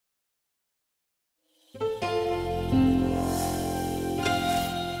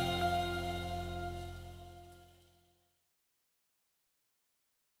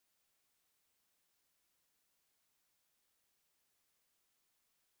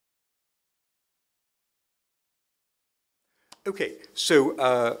Okay,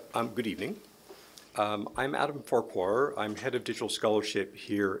 so good evening. I'm Adam Farquhar. I'm head of digital scholarship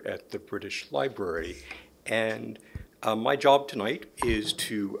here at the British Library, and my job tonight is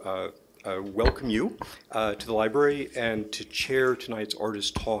to welcome you to the library and to chair tonight's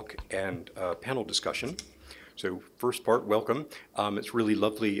artist talk and panel discussion. So first part, welcome. It's really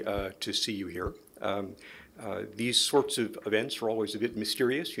lovely to see you here. These sorts of events are always a bit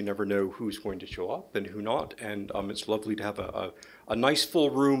mysterious. You never know who's going to show up and who not, and it's lovely to have a nice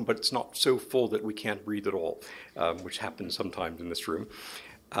full room, but it's not so full that we can't breathe at all, which happens sometimes in this room.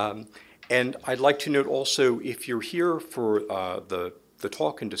 And I'd like to note also, if you're here for the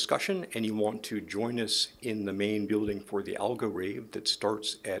talk and discussion and you want to join us in the main building for the Algo Rave that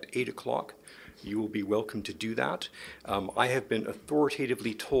starts at 8 o'clock, you will be welcome to do that. I have been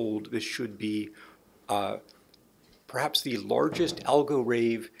authoritatively told this should be perhaps the largest Algo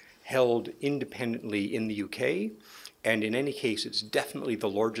Rave held independently in the UK, and in any case, it's definitely the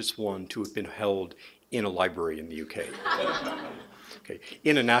largest one to have been held in a library in the UK. Okay,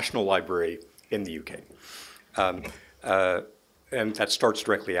 in a national library in the UK. And that starts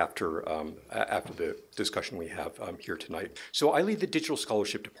directly after the discussion we have here tonight. So I lead the Digital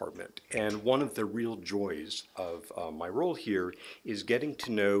Scholarship Department, and one of the real joys of my role here is getting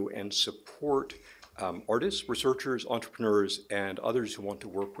to know and support artists, researchers, entrepreneurs, and others who want to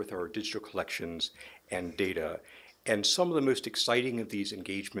work with our digital collections and data. And some of the most exciting of these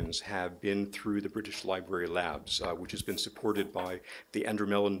engagements have been through the British Library Labs, which has been supported by the Andrew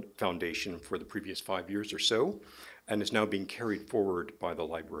Mellon Foundation for the previous 5 years or so, and is now being carried forward by the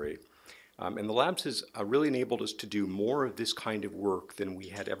library. And the labs has really enabled us to do more of this kind of work than we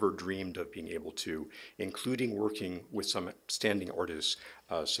had ever dreamed of being able to, including working with some outstanding artists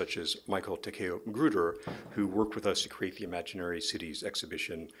such as Michael Takeo Magruder, who worked with us to create the Imaginary Cities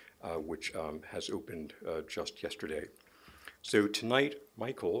exhibition, which has opened just yesterday. So tonight,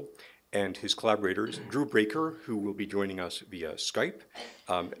 Michael and his collaborators, Drew Baker, who will be joining us via Skype,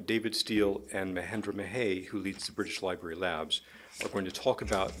 David Steele and Mahendra Mahey, who leads the British Library Labs, are going to talk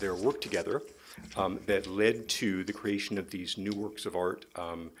about their work together that led to the creation of these new works of art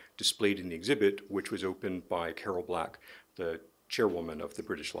displayed in the exhibit, which was opened by Carol Black, the chairwoman of the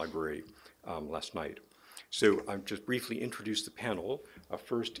British Library, last night. So I'll just briefly introduce the panel.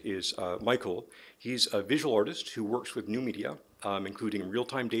 First is Michael. He's a visual artist who works with new media, including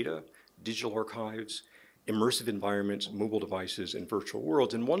real-time data, digital archives, immersive environments, mobile devices, and virtual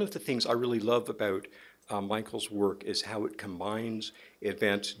worlds. And one of the things I really love about Michael's work is how it combines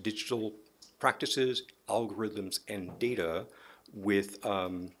advanced digital practices, algorithms, and data with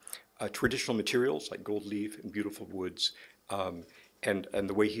traditional materials like gold leaf and beautiful woods. And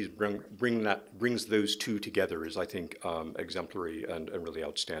the way he's brings those two together is, I think, exemplary and really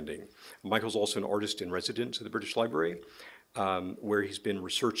outstanding. Michael's also an artist in residence at the British Library, where he's been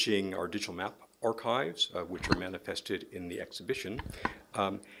researching our digital map archives, which are manifested in the exhibition,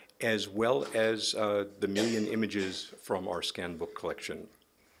 as well as the million images from our scan book collection.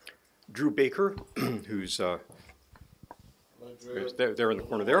 Drew Baker, who's there in the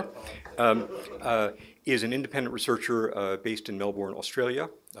corner there, is an independent researcher based in Melbourne, Australia,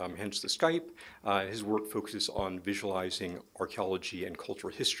 hence the Skype. His work focuses on visualizing archaeology and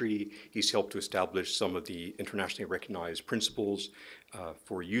cultural history. He's helped to establish some of the internationally recognized principles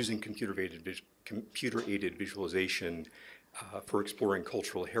for using computer-aided visualization for exploring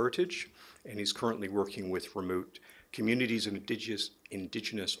cultural heritage, and he's currently working with remote communities of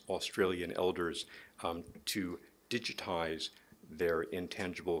indigenous Australian elders to digitize their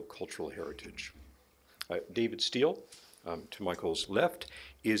intangible cultural heritage. David Steele, to Michael's left,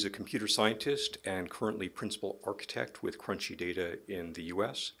 is a computer scientist and currently principal architect with Crunchy Data in the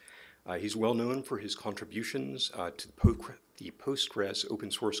US. He's well known for his contributions to the Postgres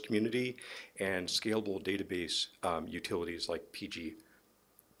open source community and scalable database utilities like PG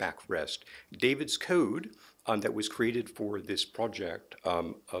Backrest. David's code that was created for this project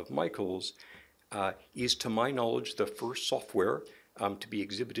of Michael's is, to my knowledge, the first software to be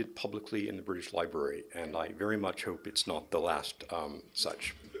exhibited publicly in the British Library, and I very much hope it's not the last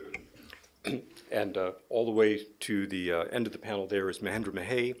such. And all the way to the end of the panel there is Mahendra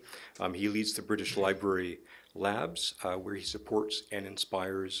Mahey. He leads the British Library Labs, where he supports and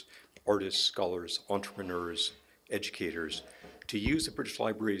inspires artists, scholars, entrepreneurs, educators to use the British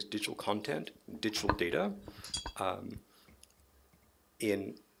Library's digital content, digital data,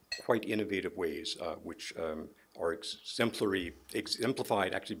 in quite innovative ways, which are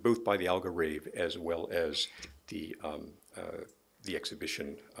exemplified actually both by the Algo Rave as well as the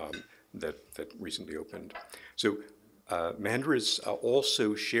exhibition that recently opened. So Mahendra is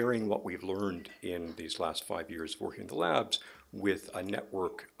also sharing what we've learned in these last 5 years of working in the labs with a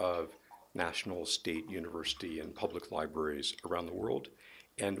network of national, state, university, and public libraries around the world.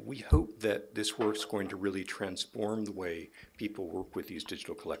 And we hope that this work is going to really transform the way people work with these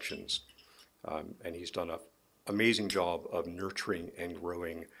digital collections. And he's done an amazing job of nurturing and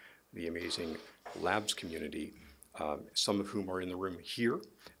growing the amazing labs community, some of whom are in the room here,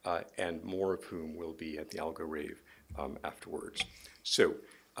 and more of whom will be at the Algo Rave afterwards. So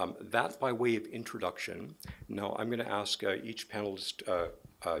that by way of introduction. Now I'm going to ask each panelist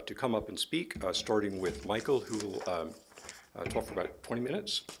to come up and speak, starting with Michael, who will talk for about 20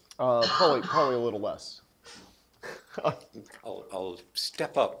 minutes. Probably a little less. I'll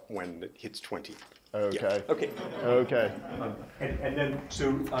step up when it hits 20. Okay. Yeah. Okay. Okay. And then,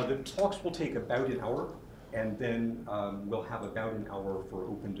 so the talks will take about an hour, and then we'll have about an hour for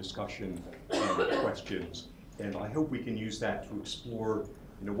open discussion and questions. And I hope we can use that to explore,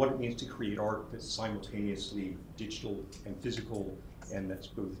 what it means to create art that's simultaneously digital and physical, and that's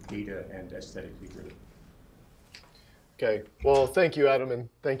both data and aesthetically driven. Okay. Well, thank you, Adam, and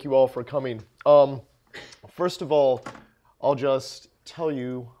thank you all for coming. First of all, I'll just tell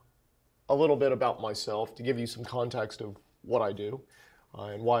you a little bit about myself to give you some context of what I do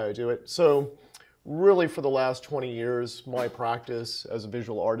and why I do it. So really for the last 20 years, my practice as a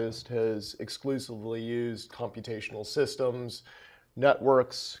visual artist has exclusively used computational systems,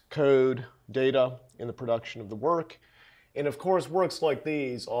 networks, code, data in the production of the work. And of course, works like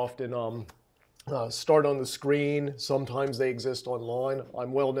these often start on the screen. Sometimes they exist online.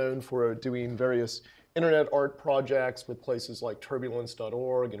 I'm well known for doing various internet art projects with places like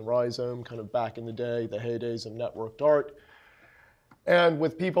turbulence.org and Rhizome, kind of back in the day, the heydays of networked art. And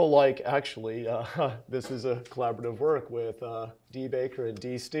with people like, actually, this is a collaborative work with D. Baker and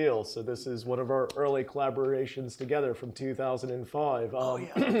D. Steele. So this is one of our early collaborations together from 2005. Oh,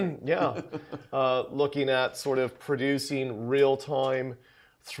 yeah. Yeah. Looking at sort of producing real-time,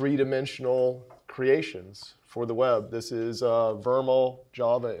 three-dimensional creations for the web. This is Vermal,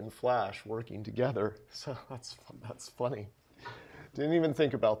 Java, and Flash working together. So that's funny. Didn't even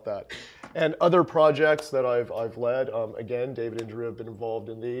think about that. And other projects that I've led, again, David and Drew have been involved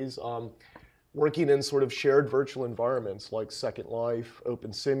in these, working in sort of shared virtual environments like Second Life,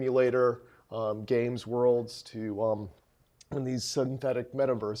 Open Simulator, games worlds, to in these synthetic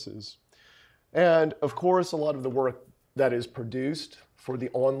metaverses. And of course, a lot of the work that is produced for the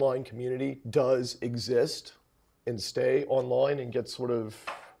online community does exist and stay online and get sort of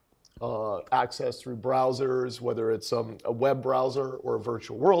access through browsers, whether it's a web browser or a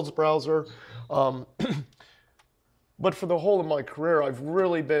virtual worlds browser. But for the whole of my career, I've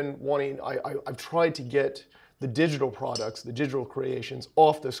really been wanting, I've tried to get the digital products, the digital creations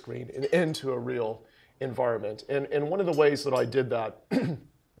off the screen and into a real environment. And one of the ways that I did that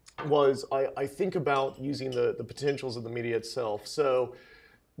was I think about using the potentials of the media itself. So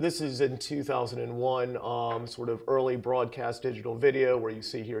this is in 2001, sort of early broadcast digital video, where you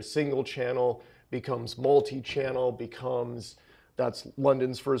see here single channel becomes multi-channel, that's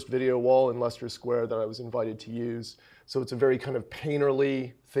London's first video wall in Leicester Square that I was invited to use. So it's a very kind of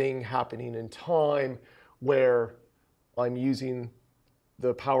painterly thing happening in time where I'm using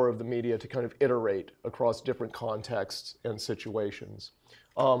the power of the media to kind of iterate across different contexts and situations.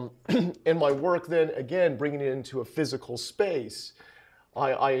 In my work then, again, bringing it into a physical space,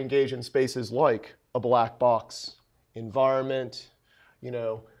 I engage in spaces like a black box environment,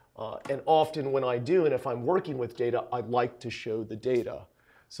 and often when I do, and if I'm working with data, I like to show the data.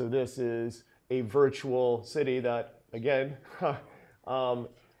 So this is a virtual city that, again,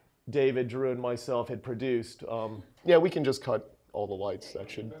 David, Drew, and myself had produced. Yeah, we can just cut all the lights. That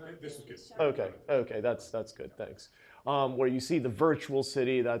should. This is good. Okay, that's good. Thanks. Where you see the virtual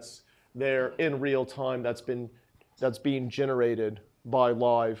city that's there in real time. That's being generated by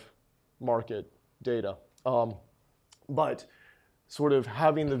live market data. But sort of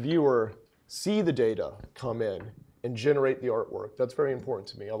having the viewer see the data come in and generate the artwork, that's very important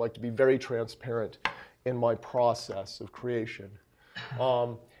to me. I like to be very transparent in my process of creation.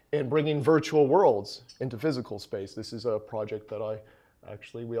 And bringing virtual worlds into physical space. This is a project that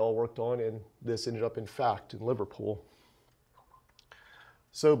we all worked on, and this ended up in FACT in Liverpool.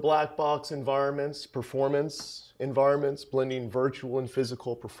 So black box environments, performance environments, blending virtual and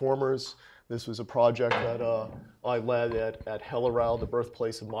physical performers. This was a project that I led at Hellerau, the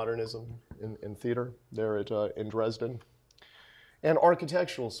birthplace of modernism in theater, there in Dresden. And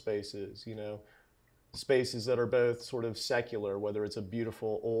architectural spaces, spaces that are both sort of secular, whether it's a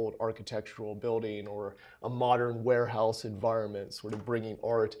beautiful old architectural building or a modern warehouse environment, sort of bringing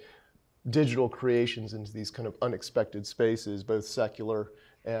art digital creations into these kind of unexpected spaces, both secular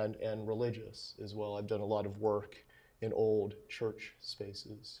and religious as well. I've done a lot of work in old church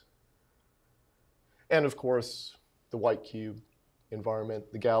spaces. And of course, the white cube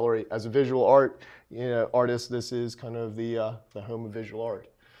environment, the gallery. As a visual artist, this is kind of the home of visual art.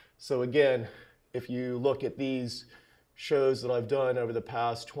 So again, if you look at these shows that I've done over the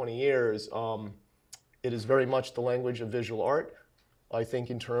past 20 years, it is very much the language of visual art. I think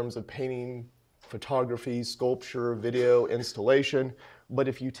in terms of painting, photography, sculpture, video, installation. But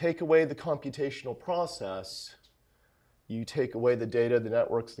if you take away the computational process, you take away the data, the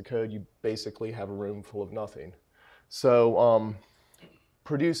networks, the code, you basically have a room full of nothing. So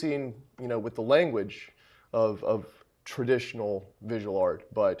producing, with the language of traditional visual art,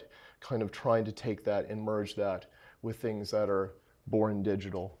 but kind of trying to take that and merge that with things that are born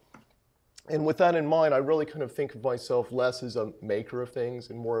digital. And with that in mind, I really kind of think of myself less as a maker of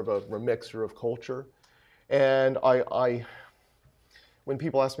things and more of a remixer of culture. And when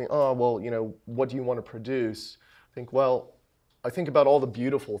people ask me, oh, well, what do you want to produce? I think about all the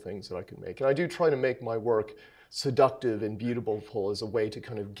beautiful things that I can make. And I do try to make my work seductive and beautiful as a way to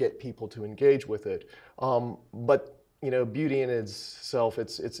kind of get people to engage with it. But beauty in itself,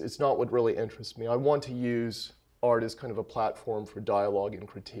 it's not what really interests me. I want to use art as kind of a platform for dialogue and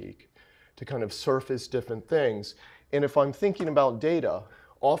critique, to kind of surface different things. And if I'm thinking about data,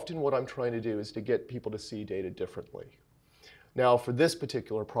 often what I'm trying to do is to get people to see data differently. Now, for this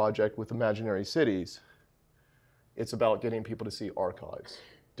particular project with Imaginary Cities, it's about getting people to see archives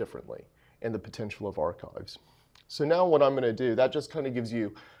differently and the potential of archives. So now what I'm going to do, that just kind of gives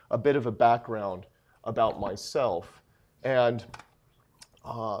you a bit of a background about myself. And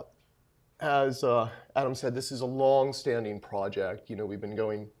as Adam said, this is a long-standing project. We've been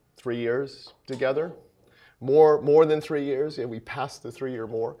going 3 years together, more than 3 years. Yeah, we passed the 3-year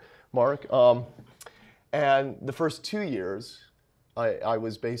mark. And the first 2 years, I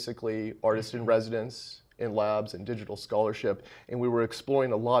was basically artist in residence in labs and digital scholarship, and we were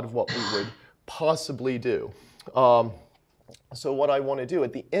exploring a lot of what we would possibly do. So what I want to do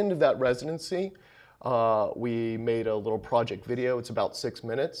at the end of that residency, we made a little project video. It's about 6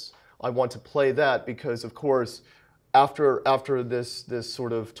 minutes. I want to play that because, of course, after this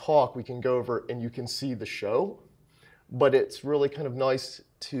sort of talk, we can go over and you can see the show. But it's really kind of nice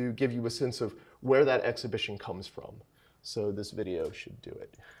to give you a sense of where that exhibition comes from. So this video should do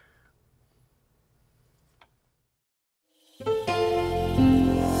it.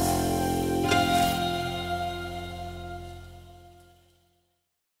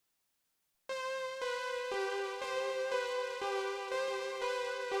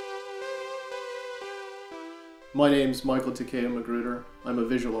 My name's Michael Takeo Magruder. I'm a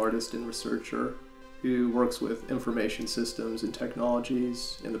visual artist and researcher who works with information systems and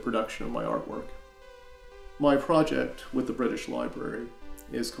technologies in the production of my artwork. My project with the British Library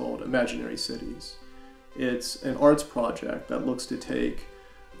is called Imaginary Cities. It's an arts project that looks to take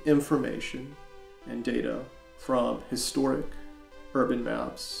information and data from historic urban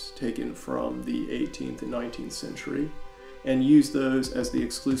maps taken from the 18th and 19th century and use those as the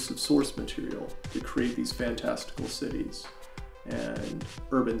exclusive source material to create these fantastical cities and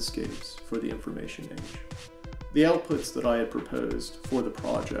urbanscapes for the information age. The outputs that I had proposed for the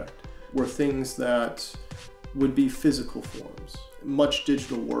project were things that would be physical forms. Much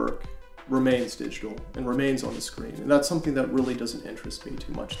digital work remains digital and remains on the screen, and that's something that really doesn't interest me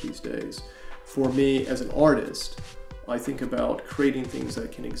too much these days. For me, as an artist, I think about creating things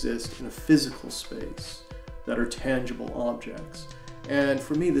that can exist in a physical space, that are tangible objects. And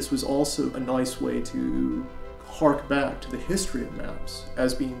for me, this was also a nice way to hark back to the history of maps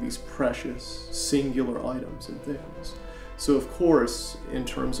as being these precious, singular items and things. So of course, in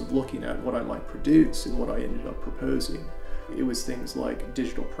terms of looking at what I might produce and what I ended up proposing, it was things like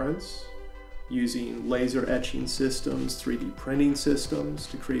digital prints, using laser etching systems, 3D printing systems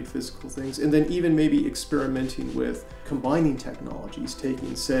to create physical things, and then even maybe experimenting with combining technologies,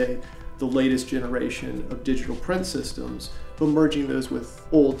 taking, say, the latest generation of digital print systems, but merging those with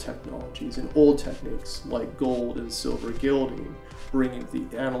old technologies and old techniques like gold and silver gilding, bringing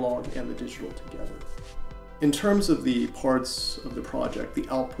the analog and the digital together. In terms of the parts of the project, the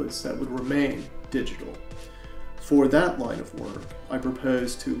outputs that would remain digital, for that line of work, I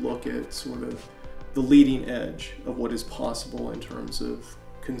propose to look at sort of the leading edge of what is possible in terms of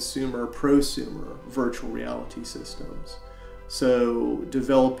consumer, prosumer virtual reality systems. So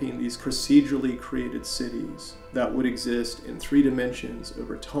developing these procedurally created cities that would exist in 3 dimensions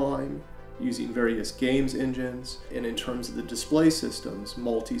over time, using various games engines, and in terms of the display systems,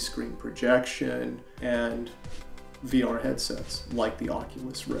 multi-screen projection and VR headsets like the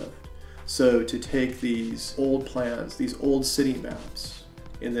Oculus Rift. So to take these old plans, these old city maps,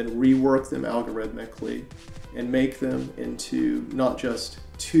 and then rework them algorithmically and make them into not just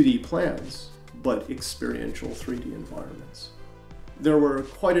 2D plans, but experiential 3D environments. There were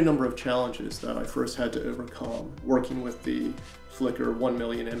quite a number of challenges that I first had to overcome working with the Flickr 1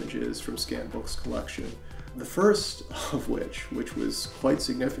 million images from Scanbook's collection. The first of which was quite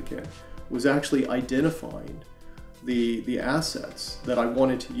significant, was actually identifying the assets that I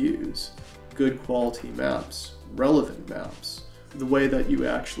wanted to use, good quality maps, relevant maps, the way that you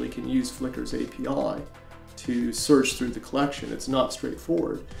actually can use Flickr's API to search through the collection. It's not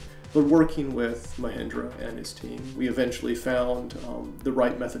straightforward. But working with Mahendra and his team, we eventually found the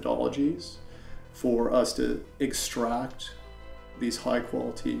right methodologies for us to extract these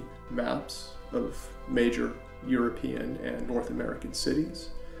high-quality maps of major European and North American cities.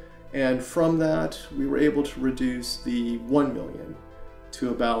 And from that, we were able to reduce the 1 million to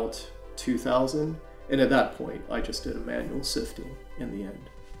about 2,000. And at that point, I just did a manual sifting in the end.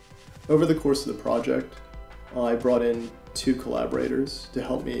 Over the course of the project, I brought in 2 collaborators to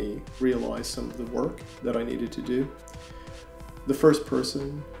help me realize some of the work that I needed to do. The first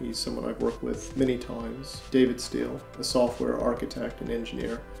person, he's someone I've worked with many times, David Steele, a software architect and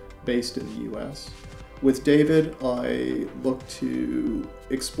engineer based in the US. With David, I looked to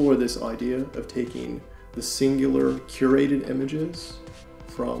explore this idea of taking the singular curated images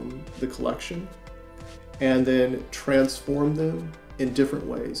from the collection and then transform them in different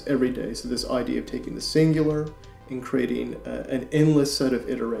ways every day. So this idea of taking the singular and creating an endless set of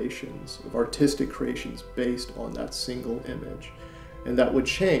iterations of artistic creations based on that single image. And that would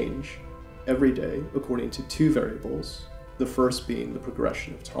change every day according to 2 variables, the first being the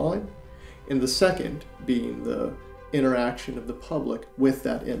progression of time, and the second being the interaction of the public with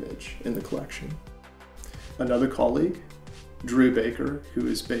that image in the collection. Another colleague, Drew Baker, who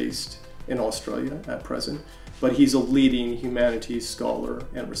is based in Australia at present, but he's a leading humanities scholar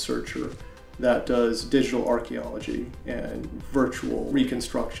and researcher that does digital archaeology and virtual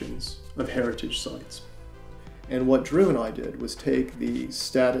reconstructions of heritage sites. And what Drew and I did was take the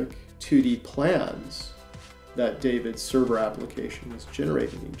static 2D plans that David's server application was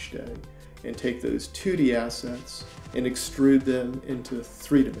generating each day and take those 2D assets and extrude them into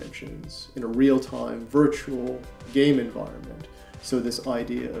 3 dimensions in a real-time virtual game environment. So this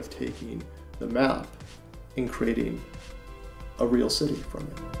idea of taking the map and creating a real city from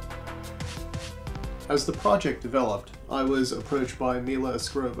it. As the project developed, I was approached by Mila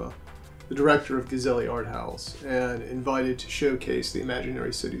Eskrova, the director of Gazelle Art House, and invited to showcase the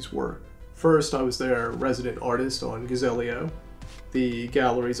Imaginary Cities work. First, I was their resident artist on Gazellio, the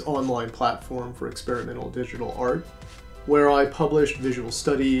gallery's online platform for experimental digital art, where I published visual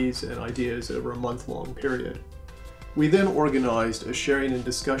studies and ideas over a month-long period. We then organized a sharing and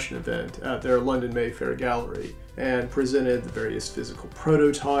discussion event at their London Mayfair gallery and presented the various physical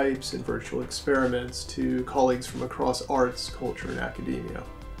prototypes and virtual experiments to colleagues from across arts, culture, and academia.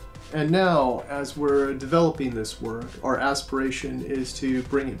 And now, as we're developing this work, our aspiration is to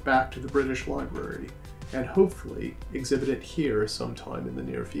bring it back to the British Library and hopefully exhibit it here sometime in the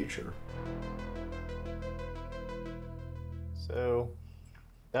near future. So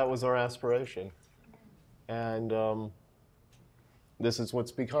that was our aspiration. And this is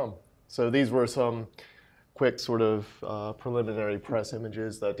what's become. So these were some quick sort of preliminary press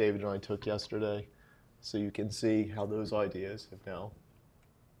images that David and I took yesterday. So you can see how those ideas have now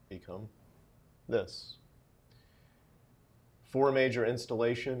become this. 4 major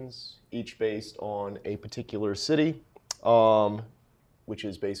installations, each based on a particular city, which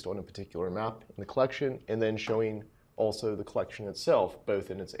is based on a particular map in the collection, and then showing also the collection itself, both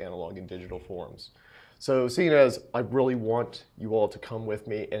in its analog and digital forms. So seeing as I really want you all to come with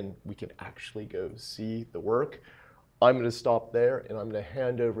me and we can actually go see the work, I'm going to stop there and I'm going to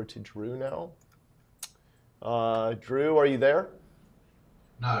hand over to Drew now. Drew, are you there?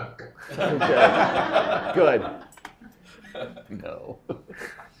 No. Okay, good. No.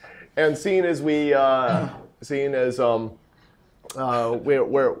 And seeing as we're you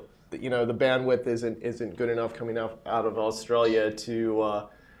know, the bandwidth isn't good enough coming out of Australia to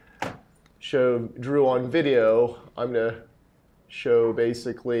show Drew on video, I'm going to show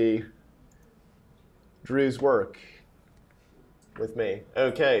basically Drew's work with me.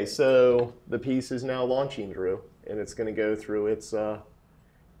 Okay, so the piece is now launching, Drew, and it's going to go through its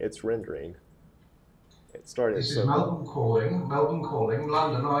rendering. It started. This is Melbourne calling. Melbourne calling.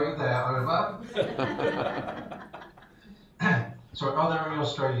 London, are you there? Over. Sorry, are there any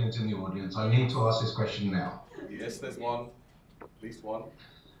Australians in the audience? I need to ask this question now. Yes, there's one. At least one.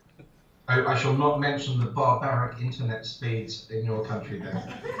 I shall not mention the barbaric internet speeds in your country then.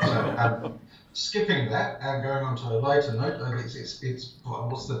 So, skipping that and going on to a lighter note, it's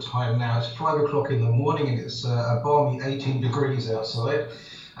what's the time now? It's 5 o'clock in the morning and it's a balmy 18 degrees outside.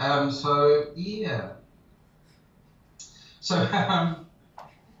 So yeah. So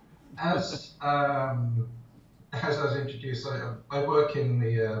as I was introduced, I work in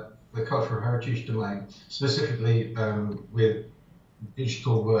the cultural heritage domain, specifically with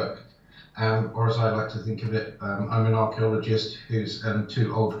digital work. Or as I like to think of it, I'm an archaeologist who's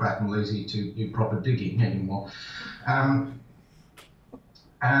too old, fat and lazy to do proper digging anymore. And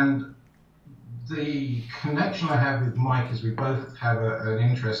the connection I have with Mike is we both have an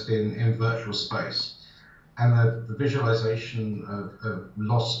interest in virtual space and the visualization of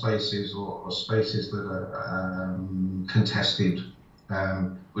lost spaces or spaces that are contested,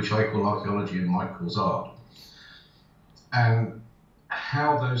 which I call archaeology and Mike calls art. And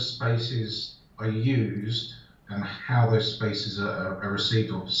how those spaces are used and how those spaces are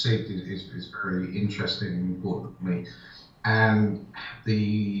received or perceived is very interesting and important for me. And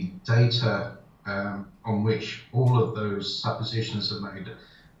the data on which all of those suppositions are made,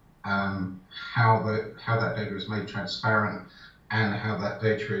 how that data is made transparent and how that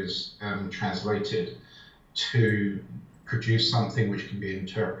data is translated to produce something which can be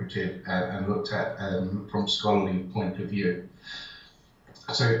interpreted and looked at from a scholarly point of view.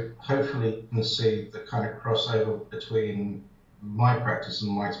 So hopefully you can see the kind of crossover between my practice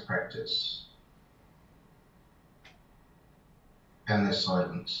and Mike's practice. And there's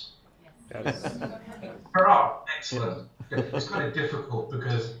silence. That's, Hurrah! Excellent. It's kind of difficult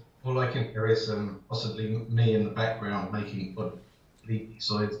because all I can hear is possibly me in the background making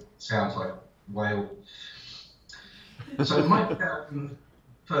sounds like whale. So Mike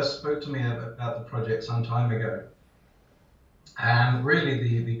first spoke to me about the project some time ago. And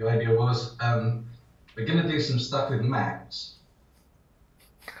really the idea was, we're going to do some stuff with maps.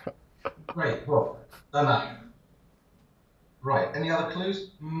 Great, well, don't know. Right, any other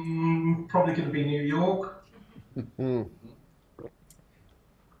clues? Probably going to be New York.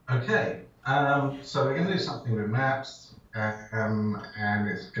 Okay, so we're going to do something with maps, and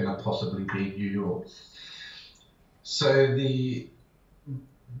it's going to possibly be New York. So the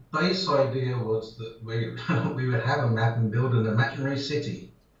base idea was that we would have a map and build an imaginary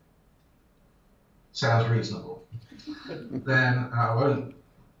city. Sounds reasonable. Then I won't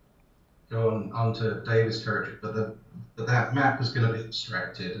go on to David's territory, but that map is going to be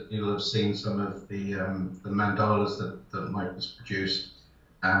extracted. You'll have seen some of the mandalas that Mike has produced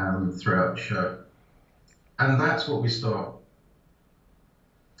throughout the show. And that's what we start.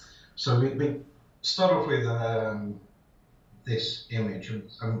 So we start off with this image,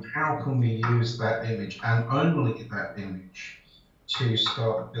 and how can we use that image, and only that image, to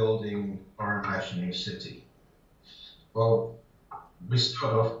start building our imaginary city? Well, we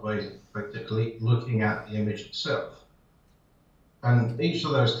start off by practically looking at the image itself. And each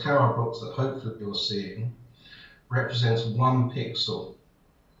of those tower blocks that hopefully you're seeing represents 1 pixel.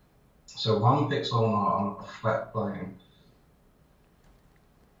 So 1 pixel on a flat plane.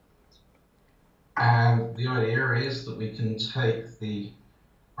 And the idea is that we can take the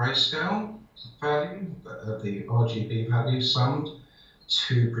grayscale value, the RGB value summed,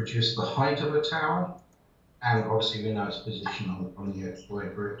 to produce the height of a tower, and obviously we know its position on the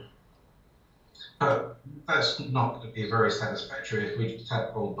XY grid. But that's not going to be very satisfactory if we just have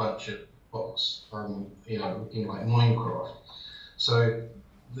a whole bunch of blocks, looking like Minecraft. So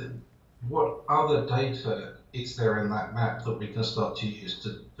what other data is there in that map that we can start to use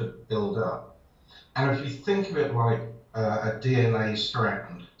to build up? And if you think of it like a DNA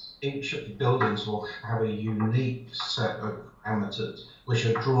strand, each of the buildings will have a unique set of parameters which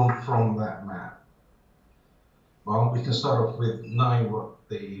are drawn from that map. Well, we can start off with knowing what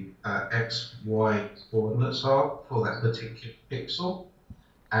the X, Y coordinates are for that particular pixel,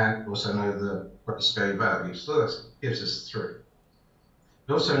 and also know the grayscale value. So that gives us 3.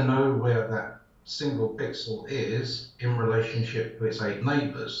 We also know where that single pixel is in relationship to its 8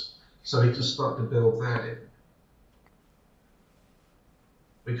 neighbors. So we can start to build that in.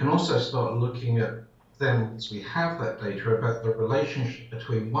 We can also start looking at then, once we have that data, about the relationship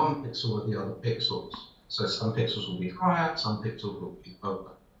between 1 pixel and the other pixels. So some pixels will be higher, some pixels will be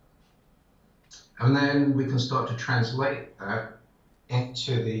lower. And then we can start to translate that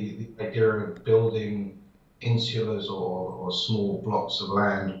into the idea of building insulas or small blocks of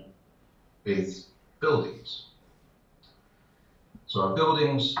land with buildings. So our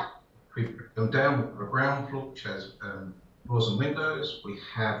buildings, we break them down. We've got a ground floor which has doors and windows. We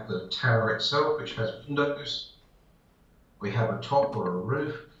have the tower itself which has windows. We have a top or a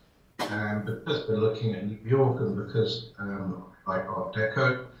roof. And because we're looking at New York, and because like Art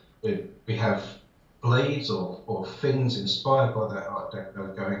Deco, we have blades or fins inspired by that Art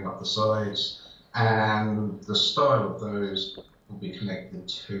Deco going up the sides, and the style of those will be connected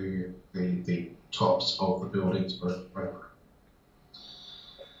to the tops of the buildings.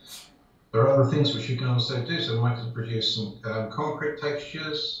 There are other things which you can also do. So Michael's produced some concrete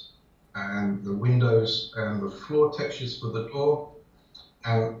textures, and the windows and the floor textures for the door.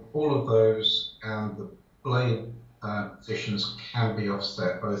 And all of those and the blade positions can be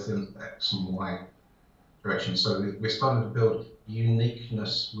offset both in X and Y direction. So we're starting to build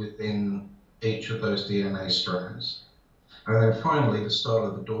uniqueness within each of those DNA strands. And then finally, the style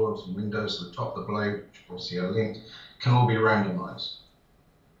of the doors and windows, the top of the blade, which obviously are linked, can all be randomized.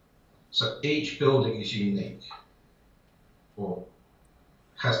 So each building is unique, or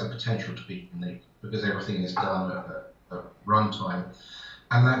has the potential to be unique, because everything is done at runtime.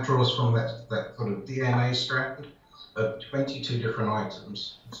 And that draws from that sort of DNA strand of 22 different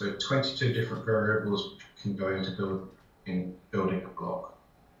items. So 22 different variables which can go into building a block.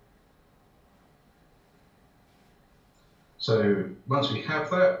 So once we have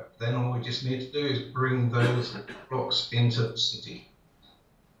that, then all we just need to do is bring those blocks into the city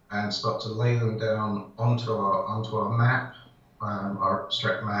and start to lay them down onto our map, our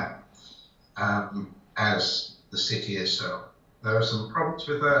abstract map, as the city itself. There are some problems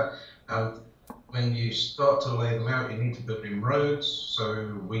with that. When you start to lay them out, you need to build in roads,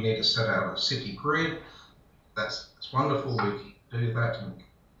 so we need to set out a city grid. That's wonderful, we can do that and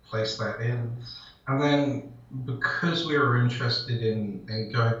place that in. And then, because we were interested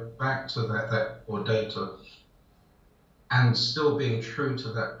in going back to that raw data and still being true to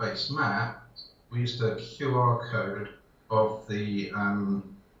that base map, we used a QR code of the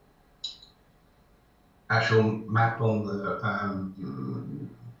actual map on the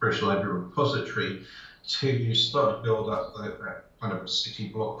British Library repository to start to build up that kind of city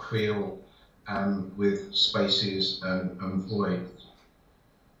block feel with spaces and voids.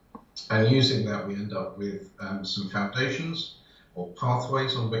 And using that, we end up with some foundations or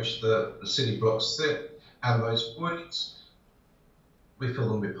pathways on which the city blocks sit, and those voids, we fill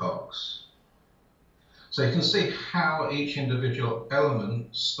them with parks. So you can see how each individual element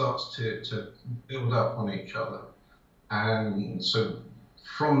starts to build up on each other. And so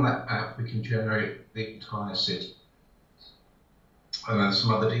from that map, we can generate the entire city. And then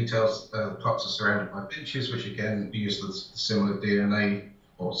some other details, parks are surrounded by benches, which again use the similar DNA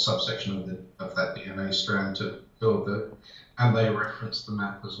or subsection of that DNA strand to build and they reference the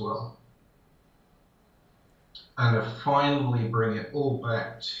map as well. And to finally bring it all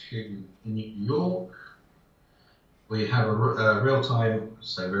back to New York, we have a real-time,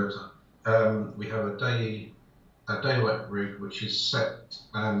 we have a daylight rig which is set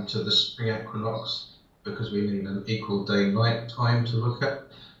to the spring equinox, because we need an equal day-night time to look at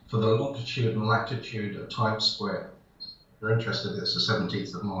for the longitude and latitude of Times Square. If you're interested, it's the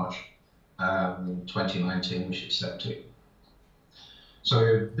 17th of March, 2019, we should set to. So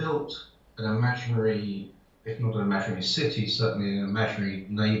we've built an imaginary, if not an imaginary city, certainly an imaginary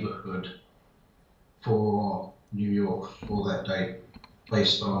neighborhood for New York for that day,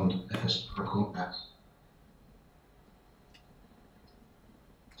 based on a historical map.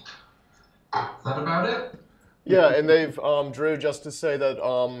 Is that about it? Yeah, and they've, Drew, just to say that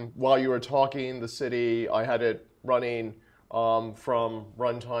while you were talking, the city, I had it running from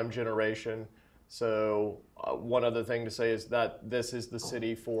runtime generation. So one other thing to say is that this is the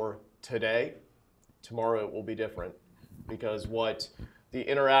city for today. Tomorrow it will be different, because what the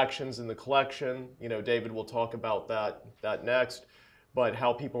interactions in the collection, you know, David will talk about that next, but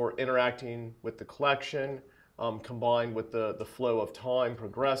how people are interacting with the collection, combined with the flow of time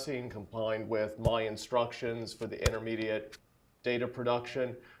progressing, combined with my instructions for the intermediate data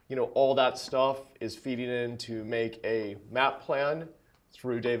production, you know, all that stuff is feeding in to make a map plan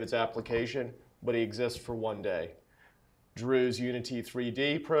through David's application, but it exists for one day. Drew's Unity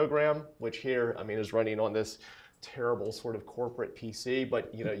 3D program, which here, I mean, is running on this terrible sort of corporate PC,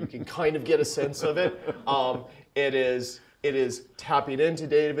 but you know, you can kind of get a sense of it. It is tapping into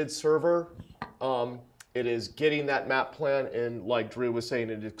David's server. It is getting that map plan, and like Drew was saying,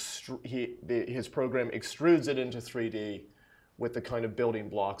 his program extrudes it into 3D with the kind of building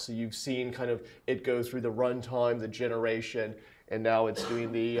blocks. So you've seen kind of it go through the runtime, the generation, and now it's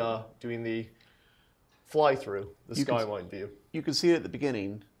doing the fly through, the skyline view. You can see it at the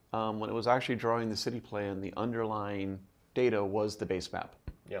beginning. When it was actually drawing the city plan, the underlying data was the base map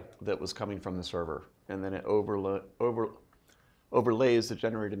that was coming from the server. And then it overlays the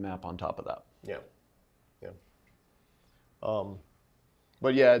generated map on top of that. Yeah.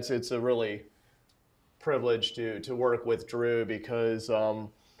 But yeah, it's a really privilege to work with Drew, because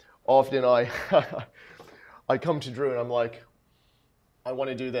often I I come to Drew and I'm like, I want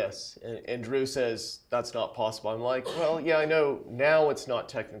to do this, and Drew says that's not possible. I'm like, well, yeah, I know now it's not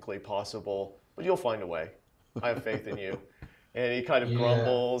technically possible, but you'll find a way. I have faith in you. And he kind of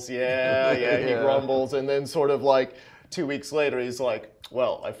grumbles, he grumbles, and then sort of like 2 weeks later, he's like,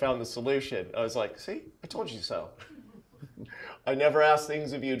 well, I found the solution. I was like, see, I told you so. I never ask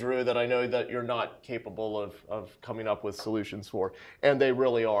things of you, Drew, that I know that you're not capable of coming up with solutions for. And they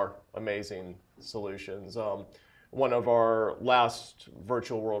really are amazing solutions. One of our last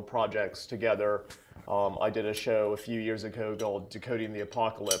virtual world projects together, I did a show a few years ago called Decoding the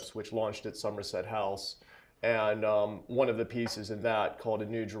Apocalypse, which launched at Somerset House. And one of the pieces in that, called A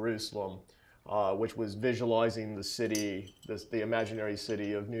New Jerusalem, which was visualizing the city, the imaginary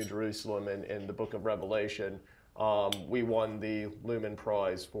city of New Jerusalem in the book of Revelation. We won the Lumen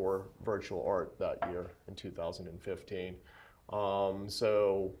Prize for virtual art that year in 2015.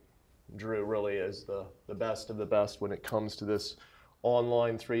 So Drew really is the best of the best when it comes to this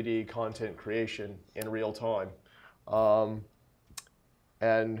online 3D content creation in real time.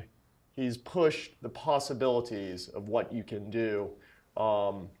 And he's pushed the possibilities of what you can do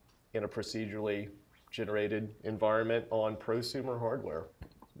in a procedurally generated environment on prosumer hardware.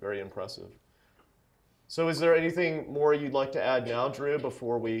 Very impressive. So is there anything more you'd like to add now, Drew,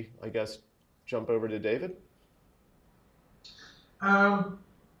 before we, I guess, jump over to David? Well,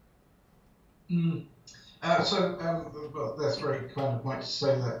 that's very kind of Mike to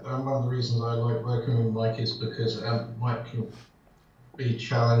say that. One of the reasons I like working with Mike is because Mike can be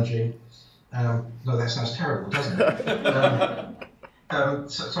challenging. No, that sounds terrible, doesn't it?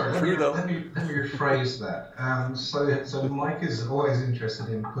 Sorry, let me rephrase that. So Mike is always interested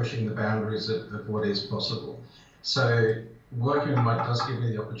in pushing the boundaries of what is possible. So working with Mike does give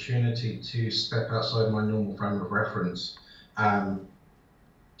me the opportunity to step outside my normal frame of reference.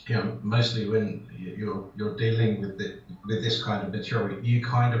 Mostly when you're dealing with this kind of material, you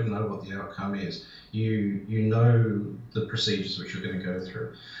kind of know what the outcome is. You know the procedures which you're going to go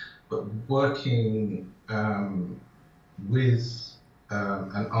through. But working with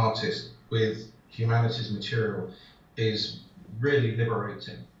an artist with humanities material is really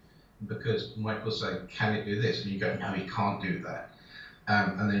liberating, because Mike will say, can it do this? And you go, no, he can't do that.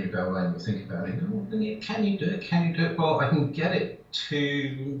 And then you go away and you think about it. Can you do it? Can you do it? Well, I can get it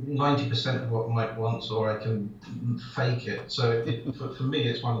to 90% of what Mike wants, or I can fake it. So for me,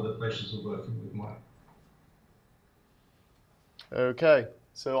 it's one of the pleasures of working with Mike. Okay,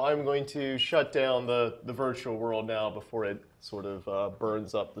 so I'm going to shut down the virtual world now before it sort of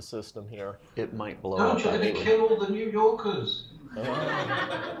burns up the system here. It might blow Don't up. Don't you kill all the New Yorkers?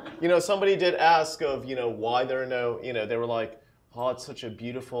 Somebody did ask of, why there are no, they were like, oh, it's such a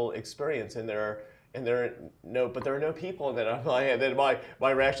beautiful experience, but there are no people in it. I'm like, and then my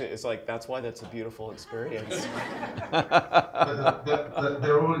reaction is like, that's why that's a beautiful experience.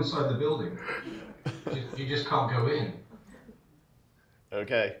 They're all inside the building. You just can't go in.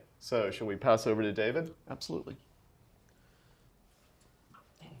 Okay, so should we pass over to David? Absolutely.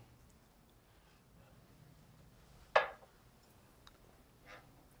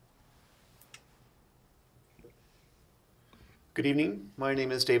 Good evening. My name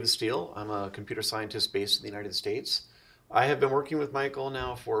is David Steele. I'm a computer scientist based in the United States. I have been working with Michael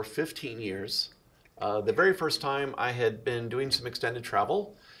now for 15 years. The very first time I had been doing some extended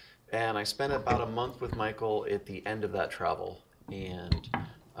travel, and I spent about a month with Michael at the end of that travel. And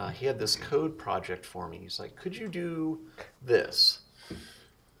he had this code project for me. He's like, could you do this?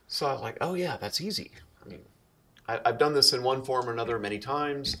 So I was like, oh yeah, that's easy. I mean, I've done this in one form or another many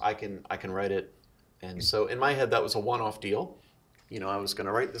times. I can write it. And so in my head, that was a one-off deal. I was going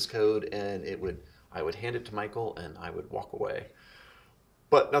to write this code, and I would hand it to Michael, and I would walk away.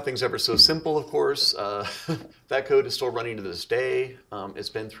 But nothing's ever so simple, of course. That code is still running to this day. It's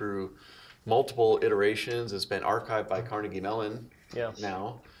been through multiple iterations. It's been archived by Carnegie Mellon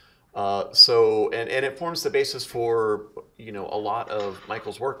now. And it forms the basis for a lot of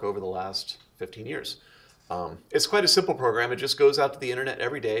Michael's work over the last 15 years. It's quite a simple program. It just goes out to the internet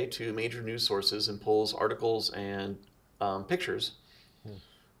every day to major news sources and pulls articles and pictures,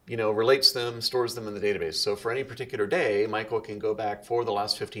 relates them, stores them in the database. So for any particular day, Michael can go back for the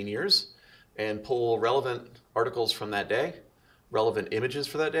last 15 years and pull relevant articles from that day, relevant images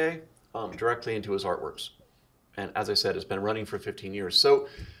for that day, directly into his artworks. And as I said, it's been running for 15 years. So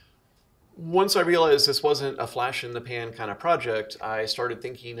once I realized this wasn't a flash in the pan kind of project, I started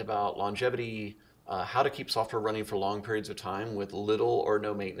thinking about longevity, how to keep software running for long periods of time with little or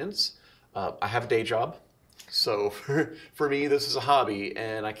no maintenance. I have a day job, So for me, this is a hobby,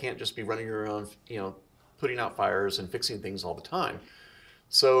 and I can't just be running around, putting out fires and fixing things all the time.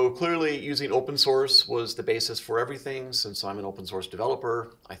 So clearly using open source was the basis for everything. Since I'm an open source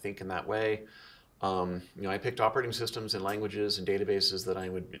developer, I think in that way. I picked operating systems and languages and databases that I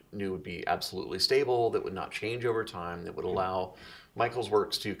knew would be absolutely stable, that would not change over time, that would allow Michael's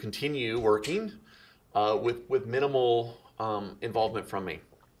works to continue working with minimal involvement from me.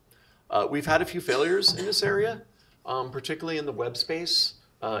 We've had a few failures in this area, particularly in the web space.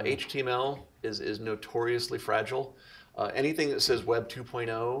 HTML is notoriously fragile. Anything that says Web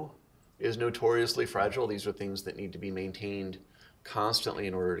 2.0 is notoriously fragile. These are things that need to be maintained constantly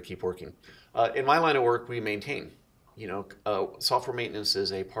in order to keep working. In my line of work, we maintain. Software maintenance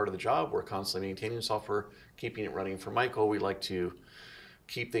is a part of the job. We're constantly maintaining software, keeping it running. For Michael, we like to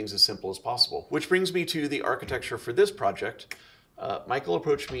keep things as simple as possible. Which brings me to the architecture for this project. Michael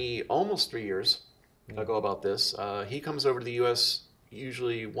approached me almost 3 years ago about this. He comes over to the US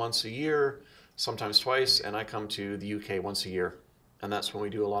usually once a year, sometimes twice, and I come to the UK once a year. And that's when we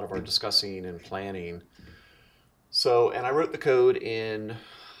do a lot of our discussing and planning. And I wrote the code in,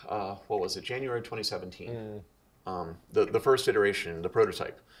 January 2017. The first iteration, the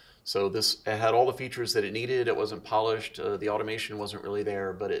prototype. So it had all the features that it needed. It wasn't polished. The automation wasn't really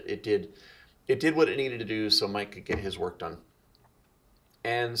there, but it did what it needed to do so Mike could get his work done.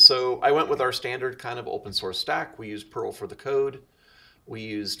 And so I went with our standard kind of open source stack. We used Perl for the code. We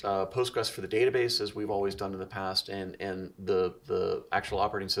used Postgres for the database, as we've always done in the past, and the actual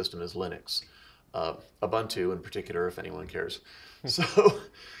operating system is Linux, Ubuntu in particular, if anyone cares. But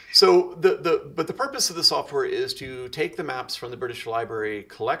the purpose of the software is to take the maps from the British Library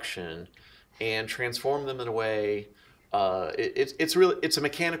collection and transform them in a way. It's a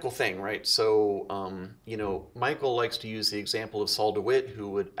mechanical thing, right? So Michael likes to use the example of Saul DeWitt, who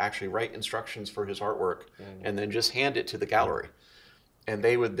would actually write instructions for his artwork and then just hand it to the gallery. And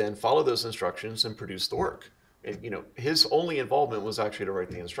they would then follow those instructions and produce the work. And, his only involvement was actually to write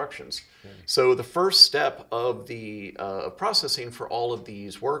the instructions. So the first step of the processing for all of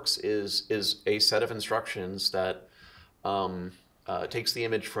these works is a set of instructions that takes the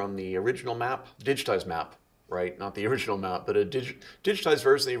image from the original map, digitized map, right? Not the original map, but a digitized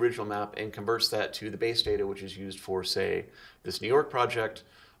version of the original map, and converts that to the base data, which is used for, say, this New York project,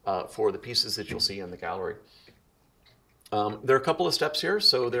 for the pieces that you'll see in the gallery. There are a couple of steps here.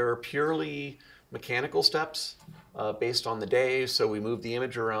 So there are purely mechanical steps based on the day. So we move the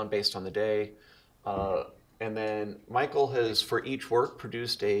image around based on the day. And then Michael has, for each work,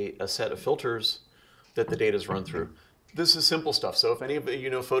 produced a set of filters that the data is run through. This is simple stuff. So if any of you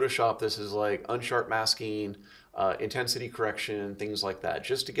know Photoshop, this is like unsharp masking, intensity correction, things like that,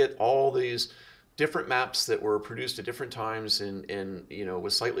 just to get all these different maps that were produced at different times and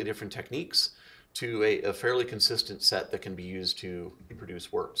with slightly different techniques to a fairly consistent set that can be used to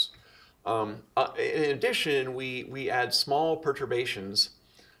produce works. In addition, we add small perturbations.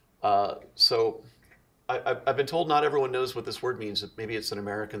 So I've been told not everyone knows what this word means. Maybe it's an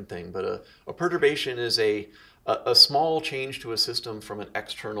American thing, but a perturbation is a small change to a system from an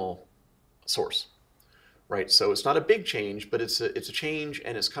external source, right? So it's not a big change, but it's a change,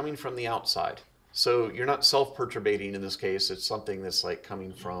 and it's coming from the outside. So you're not self-perturbating in this case. It's something that's like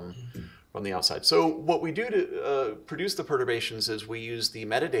coming from the outside. So what we do to produce the perturbations is we use the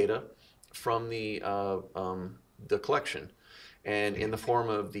metadata from the collection, and in the form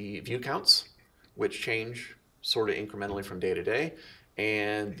of the view counts, which change sort of incrementally from day to day,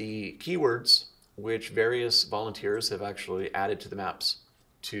 and the keywords, which various volunteers have actually added to the maps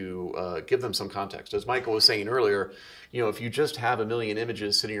to give them some context. As Michael was saying earlier, if you just have a million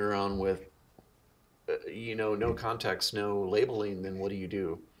images sitting around with no context, no labeling, then what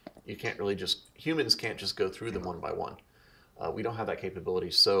do? You can't really humans can't just go through them one by one. We don't have that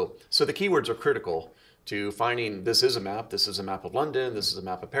capability. So the keywords are critical to finding, this is a map of London, this is a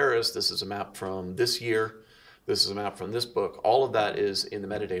map of Paris, this is a map from this year, this is a map from this book. All of that is in the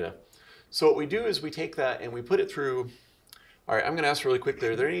metadata. So what we do is we take that and we put it through. All right, I'm going to ask really quickly,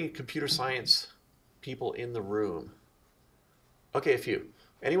 are there any computer science people in the room? Okay, a few.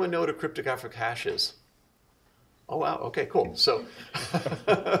 Anyone know what a cryptographic hash is? Oh, wow. Okay, cool. So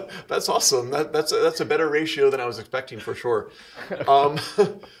that's awesome. That's a better ratio than I was expecting, for sure.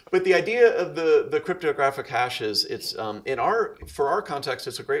 But the idea of the cryptographic hash is, it's for our context,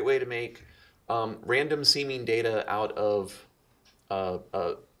 it's a great way to make random seeming data out of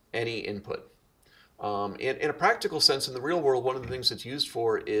any input. In a practical sense, in the real world, one of the things it's used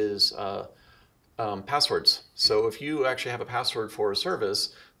for is passwords. So if you actually have a password for a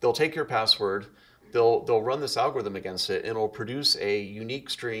service, they'll take your password, they'll run this algorithm against it, and it'll produce a unique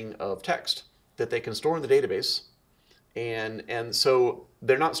string of text that they can store in the database. And so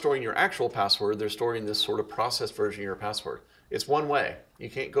they're not storing your actual password, they're storing this sort of processed version of your password. It's one way. You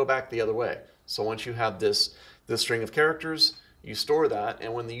can't go back the other way. So once you have this string of characters, you store that,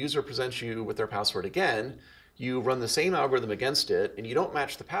 and when the user presents you with their password again, you run the same algorithm against it, and you don't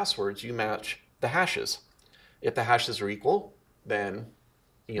match the passwords, you match the hashes. If the hashes are equal, then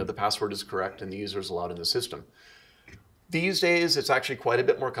the password is correct and the user is allowed in the system. These days, it's actually quite a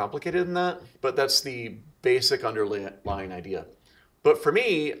bit more complicated than that, but that's the basic underlying idea. But for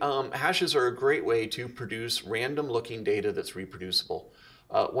me, hashes are a great way to produce random-looking data that's reproducible.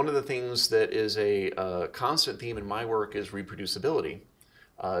 One of the things that is a constant theme in my work is reproducibility.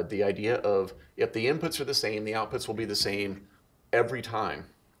 The idea of if the inputs are the same, the outputs will be the same every time.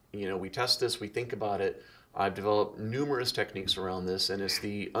 We test this, we think about it. I've developed numerous techniques around this, and it's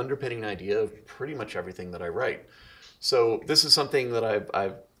the underpinning idea of pretty much everything that I write. So this is something that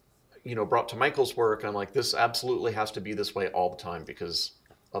I've brought to Michael's work, and I'm like, this absolutely has to be this way all the time, because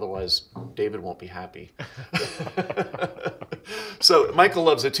otherwise David won't be happy. So Michael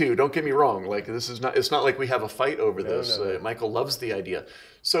loves it too, don't get me wrong. Like, it's not like we have a fight over this. No. Michael loves the idea.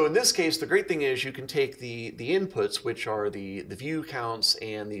 So in this case, the great thing is you can take the inputs, which are the view counts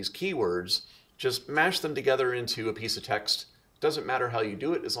and these keywords, just mash them together into a piece of text. Doesn't matter how you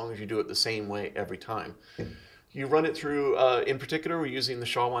do it, as long as you do it the same way every time. You run it through, in particular, we're using the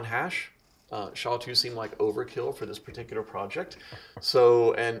SHA-1 hash. SHA-2 seemed like overkill for this particular project.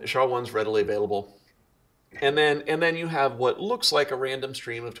 And SHA-1's readily available. And then you have what looks like a random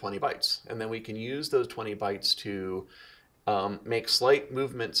stream of 20 bytes. And then we can use those 20 bytes to make slight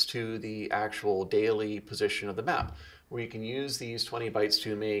movements to the actual daily position of the map, where you can use these 20 bytes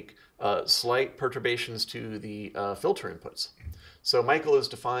to make slight perturbations to the filter inputs. So Michael has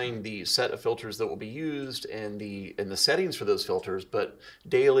defined the set of filters that will be used and the settings for those filters, but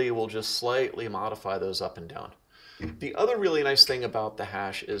daily will just slightly modify those up and down. The other really nice thing about the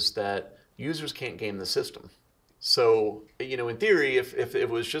hash is that users can't game the system. So, in theory, if it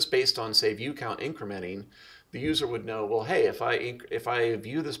was just based on, say, view count incrementing, the user would know, well, hey, if I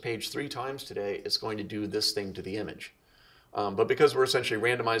view this page 3 times today, it's going to do this thing to the image. But because we're essentially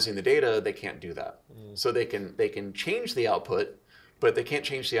randomizing the data, they can't do that. So they can change the output, but they can't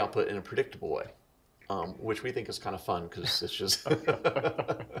change the output in a predictable way, which we think is kind of fun because it's just.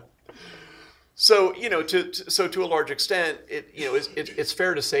 So to a large extent, it's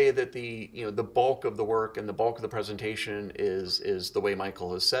fair to say that the bulk of the work and the bulk of the presentation is the way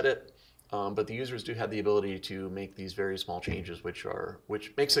Michael has said it. But the users do have the ability to make these very small changes, which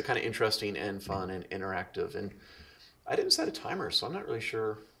makes it kind of interesting and fun and interactive. And I didn't set a timer, so I'm not really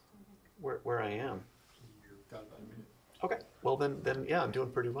sure where I am. You've got about a minute. Okay, well then yeah, I'm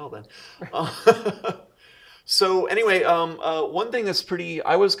doing pretty well then. So anyway, one thing that's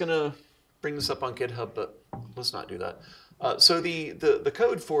I was gonna bring this up on GitHub, but let's not do that. So the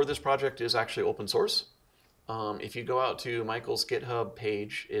code for this project is actually open source. If you go out to Michael's GitHub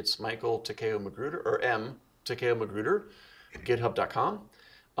page, it's Michael Takeo Magruder, or M Takeo Magruder,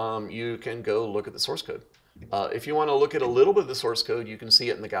 github.com. You can go look at the source code. If you want to look at a little bit of the source code, you can see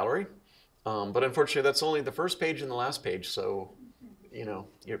it in the gallery. But unfortunately, that's only the first page and the last page. So,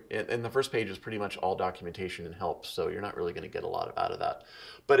 and the first page is pretty much all documentation and help. So you're not really going to get a lot out of that.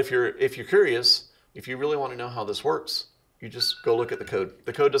 But if you're curious, if you really want to know how this works, you just go look at the code.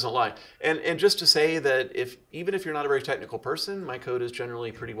 The code doesn't lie. And just to say that even if you're not a very technical person, my code is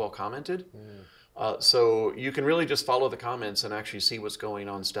generally pretty well commented. So you can really just follow the comments and actually see what's going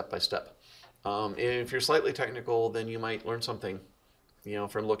on step by step. If you're slightly technical, then you might learn something,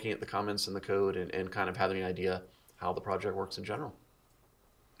 from looking at the comments in the code and kind of having an idea how the project works in general.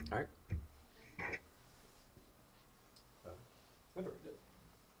 All right.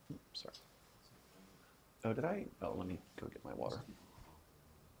 Sorry. Oh, did I? Oh, let me go get my water.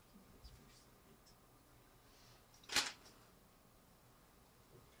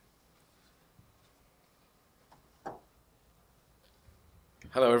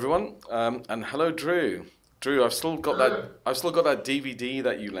 Hello, everyone, and hello, Drew. Drew, I've still got that DVD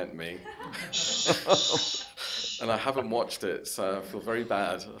that you lent me, and I haven't watched it, so I feel very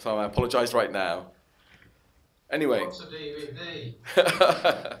bad. So I apologize right now. Anyway, What's a DVD?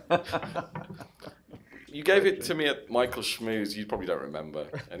 You gave it to me at Michael Schmooze. You probably don't remember.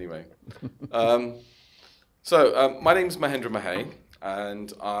 Anyway, so my name's Mahendra Mahey,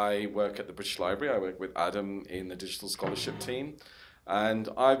 and I work at the British Library. I work with Adam in the digital scholarship team. And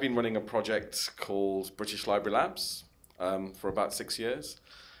I've been running a project called British Library Labs for about 6 years.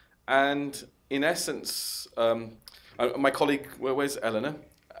 And in essence, my colleague, where's Eleanor?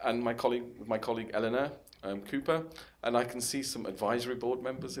 And my colleague Eleanor Cooper, And I can see some advisory board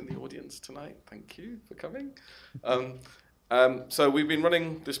members in the audience tonight. Thank you for coming. So we've been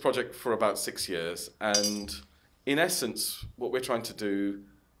running this project for about 6 years. And in essence, what we're trying to do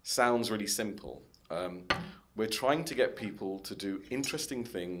sounds really simple. We're trying to get people to do interesting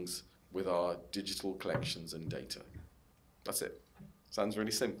things with our digital collections and data. That's it. Sounds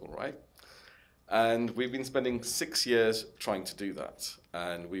really simple, right? And we've been spending 6 years trying to do that.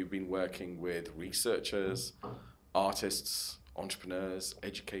 And we've been working with researchers, artists, entrepreneurs,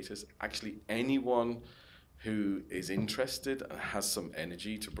 educators, actually anyone who is interested and has some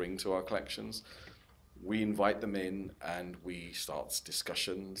energy to bring to our collections. We invite them in and we start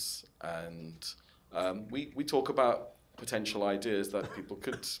discussions, and we talk about potential ideas that people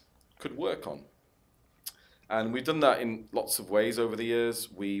could work on. And we've done that in lots of ways over the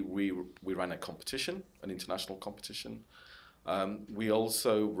years. We ran a competition, an international competition. We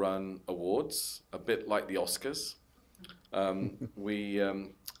also run awards, a bit like the Oscars. We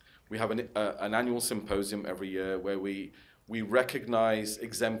have an annual symposium every year where we recognize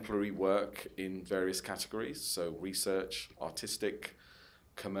exemplary work in various categories, so research, artistic,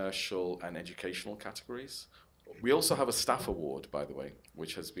 commercial, and educational categories. We also have a staff award, by the way,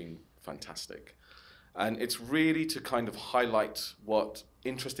 which has been fantastic. And it's really to kind of highlight what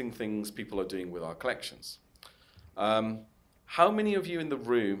interesting things people are doing with our collections. How many of you in the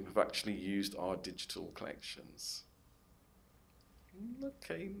room have actually used our digital collections?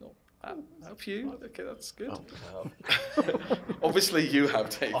 Okay, not a few. Okay, that's good. Obviously you have,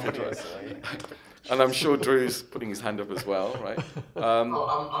 David, right? And I'm sure Drew's putting his hand up as well, right? I'm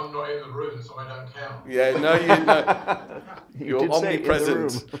not in the room, so I don't count. Yeah, you're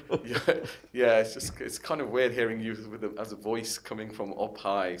omnipresent. Yeah, it's kind of weird hearing you as a voice coming from up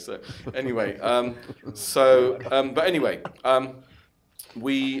high. So anyway, but anyway,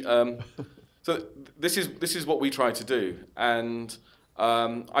 so this is what we try to do, and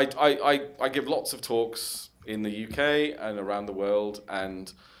I give lots of talks in the UK and around the world,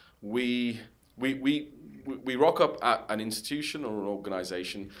 and we rock up at an institution or an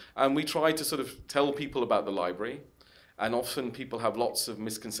organization, and we try to sort of tell people about the library. And often people have lots of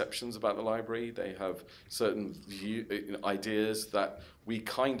misconceptions about the library. They have certain ideas that we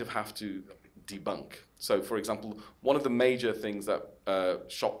kind of have to debunk. So, for example, one of the major things that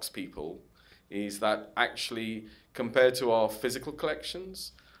shocks people is that actually, compared to our physical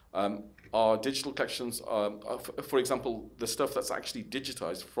collections, our digital collections, for example, the stuff that's actually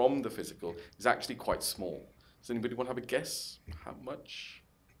digitized from the physical is actually quite small. Does anybody want to have a guess? How much?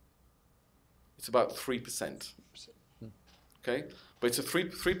 It's about 3%. Okay, but it's a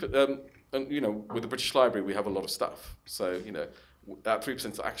 3%. And with the British Library, we have a lot of stuff. So that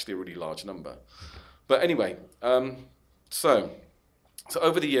 3% is actually a really large number. But anyway, so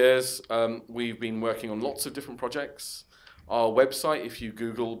over the years, we've been working on lots of different projects. Our website, if you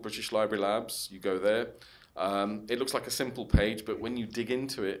Google British Library Labs, you go there. It looks like a simple page, but when you dig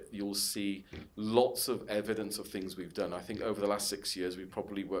into it, you'll see lots of evidence of things we've done. I think over the last 6 years, we've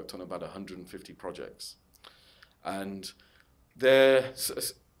probably worked on about 150 projects. And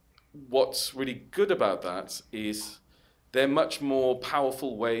what's really good about that is they're much more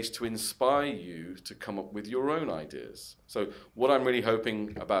powerful ways to inspire you to come up with your own ideas. So what I'm really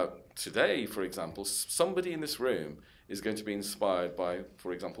hoping about today, for example, somebody in this room is going to be inspired by,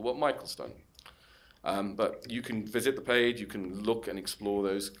 for example, what Michael's done. But you can visit the page, you can look and explore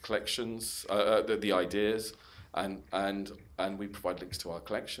those collections, the ideas, and we provide links to our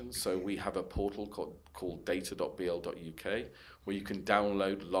collections. So we have a portal called data.bl.uk where you can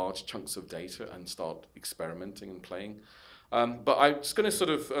download large chunks of data and start experimenting and playing. But I'm just going to sort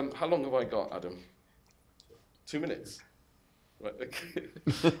of, how long have I got, Adam? 2 minutes? Right, okay.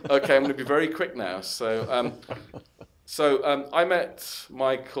 Okay, I'm going to be very quick now. So I met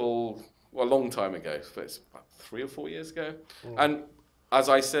Michael a long time ago, so it's about 3 or 4 years ago. And as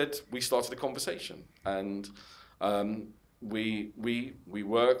I said, we started a conversation, and we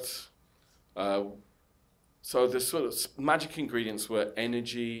worked. So the sort of magic ingredients were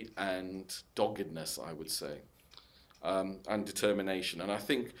energy and doggedness, I would say, and determination. And I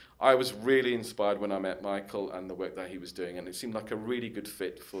think I was really inspired when I met Michael and the work that he was doing, and it seemed like a really good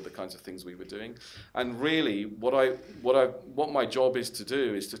fit for the kinds of things we were doing. And really, what my job is to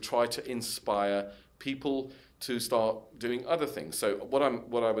do is to try to inspire people to start doing other things. So what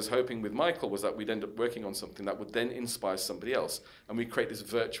I was hoping with Michael was that we'd end up working on something that would then inspire somebody else, and we create this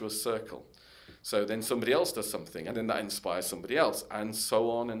virtuous circle. So then somebody else does something, and then that inspires somebody else, and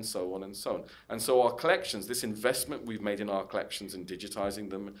so on and so on and so on. And so our collections, this investment we've made in our collections and digitizing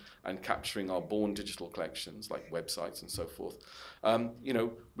them and capturing our born digital collections, like websites and so forth, you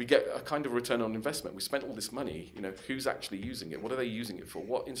know, we get a kind of return on investment. We spent all this money, you know, who's actually using it? What are they using it for?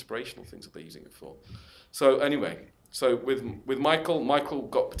 What inspirational things are they using it for? So anyway, so with Michael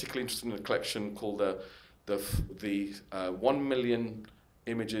got particularly interested in a collection called the 1 million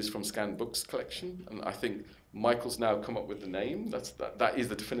images from scanned books collection, and I think Michael's now come up with the name. That is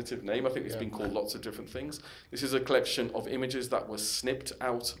the definitive name. I think it's been called lots of different things. This is a collection of images that were snipped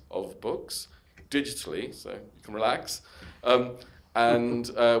out of books digitally, so you can relax. And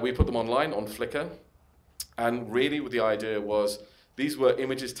we put them online on Flickr, and really the idea was these were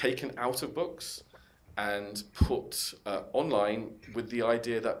images taken out of books and put online with the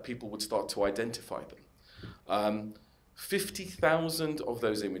idea that people would start to identify them. 50,000 of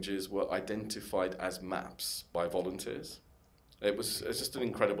those images were identified as maps by volunteers. It's just an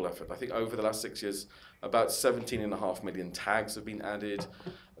incredible effort. I think over the last 6 years, about 17.5 million tags have been added.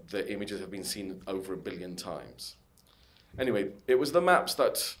 The images have been seen over 1 billion times. Anyway, it was the maps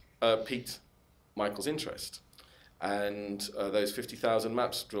that piqued Michael's interest. And those 50,000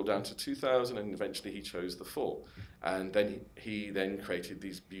 maps drilled down to 2,000, and eventually he chose the 4. And then he created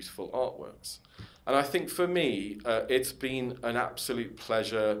these beautiful artworks. And I think for me, it's been an absolute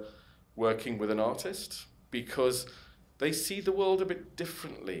pleasure working with an artist, because they see the world a bit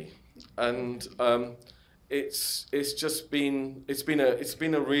differently. And it's been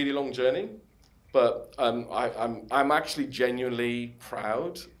a really long journey, but I'm actually genuinely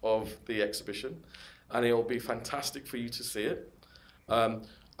proud of the exhibition, and it'll be fantastic for you to see it. And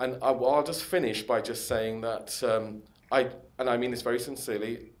I'll just finish by just saying that I mean this very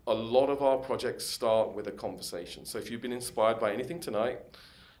sincerely, a lot of our projects start with a conversation. So if you've been inspired by anything tonight,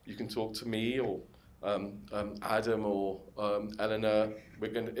 you can talk to me or Adam or Eleanor.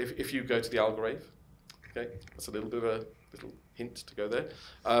 We're going to, if you go to the Algarve, okay, that's a little bit of a little hint to go there,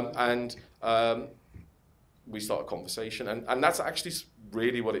 we start a conversation, and that's actually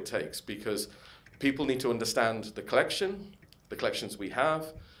really what it takes, because people need to understand the collections we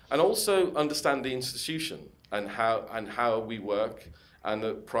have, and also understand the institution and how we work, and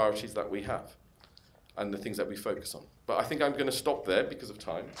the priorities that we have, and the things that we focus on. But I think I'm going to stop there because of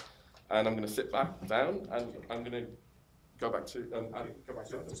time, and I'm going to sit back down, and I'm going to go back to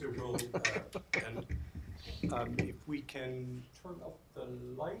if we can turn up the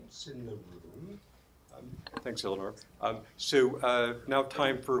lights in the room. Thanks, Eleanor. So now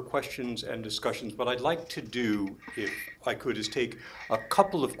time for questions and discussions. What I'd like to do, if I could, is take a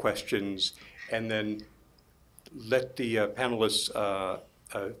couple of questions and then let the panelists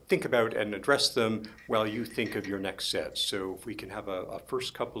think about and address them while you think of your next set. So if we can have a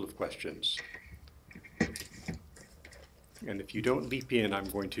first couple of questions. And if you don't leap in, I'm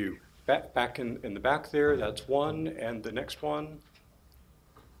going to back in the back there. That's one, and the next one.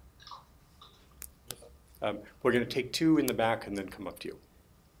 We're going to take two in the back and then come up to you.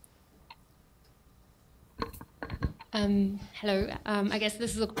 Hello. I guess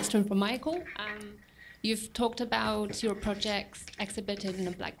this is a question for Michael. You've talked about your projects exhibited in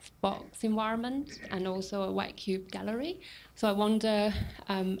a black box environment and also a white cube gallery. So I wonder,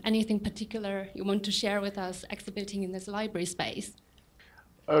 anything particular you want to share with us exhibiting in this library space?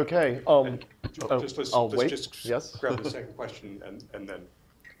 Okay. Just grab the second question and then.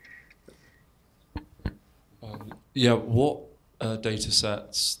 Yeah, what data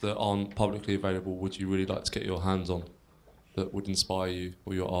sets that aren't publicly available would you really like to get your hands on that would inspire you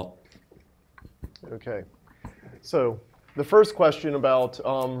or your art? Okay. So the first question about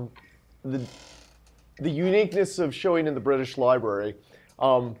the uniqueness of showing in the British Library,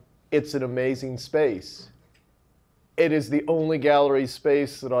 it's an amazing space. It is the only gallery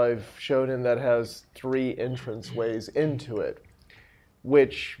space that I've shown in that has 3 entranceways into it,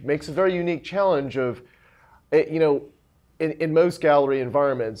 which makes a very unique challenge of, you know, in most gallery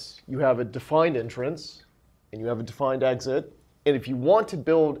environments, you have a defined entrance and you have a defined exit. And if you want to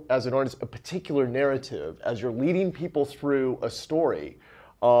build, as an artist, a particular narrative, as you're leading people through a story,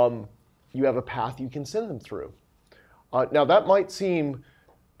 you have a path you can send them through. Now, that might seem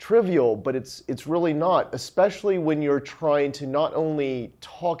trivial, but it's really not, especially when you're trying to not only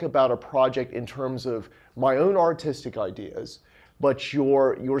talk about a project in terms of my own artistic ideas, but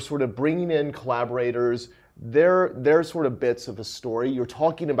you're sort of bringing in collaborators, their sort of bits of a story. You're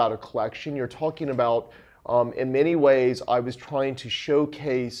talking about a collection. You're talking about, in many ways, I was trying to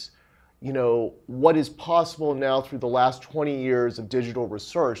showcase, you know, what is possible now through the last 20 years of digital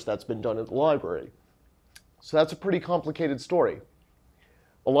research that's been done at the library. So that's a pretty complicated story.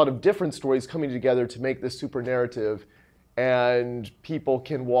 a lot of different stories coming together to make this super narrative, and people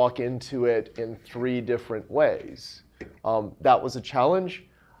can walk into it in 3 different ways. That was a challenge.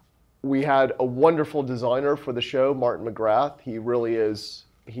 We had a wonderful designer for the show, Martin McGrath.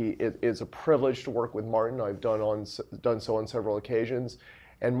 It is a privilege to work with Martin. I've done so on several occasions.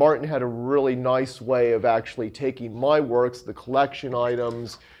 And Martin had a really nice way of actually taking my works, the collection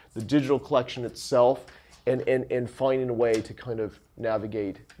items, the digital collection itself, and finding a way to kind of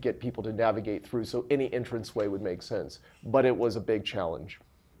get people to navigate through so any entranceway would make sense. But it was a big challenge.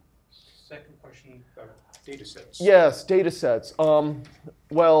 Second question, data sets. Yes, data sets.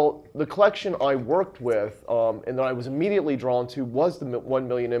 Well, the collection I worked with and that I was immediately drawn to was the 1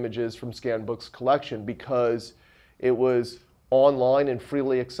 million images from Scanbook's collection because it was online and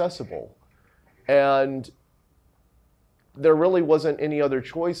freely accessible. And there really wasn't any other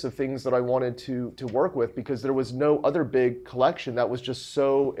choice of things that I wanted to work with because there was no other big collection that was just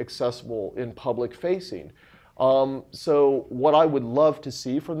so accessible in public facing. So what I would love to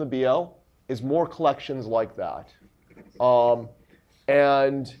see from the BL is more collections like that.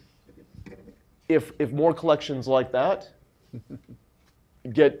 And if more collections like that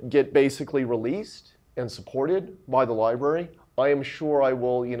get basically released and supported by the library, I am sure I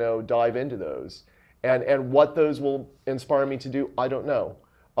will, dive into those. And what those will inspire me to do, I don't know.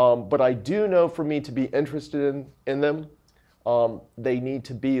 But I do know for me to be interested in them, they need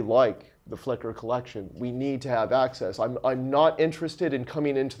to be like the Flickr collection. We need to have access. I'm not interested in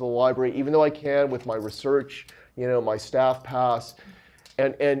coming into the library, even though I can with my research, my staff pass,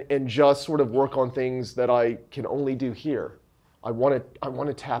 and just sort of work on things that I can only do here. I want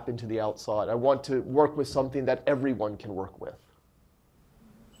to tap into the outside. I want to work with something that everyone can work with.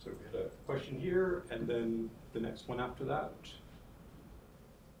 So we had a question here, and then the next one after that.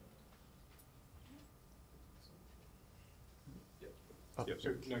 Yeah,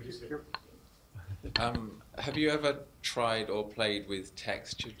 so no, he's here. Have you ever tried or played with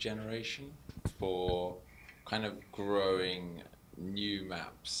texture generation for kind of growing new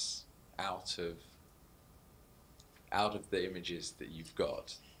maps out of the images that you've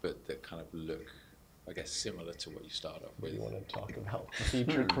got, but that kind of look, I guess, similar to what you start off with? You want to talk about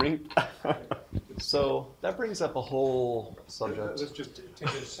feature creep? So that brings up a whole subject. Let's just take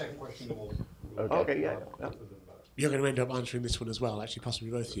a second question and we'll Okay, yeah. You're going to end up answering this one as well, actually,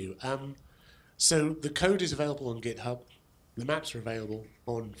 possibly both of you. So the code is available on GitHub. The maps are available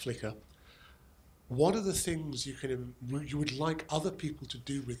on Flickr. What are the things you would like other people to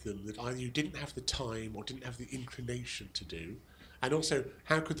do with them that either you didn't have the time or didn't have the inclination to do? And also,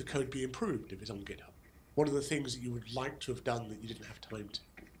 how could the code be improved if it's on GitHub? What are the things that you would like to have done that you didn't have time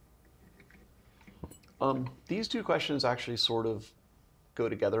to? These 2 questions actually sort of go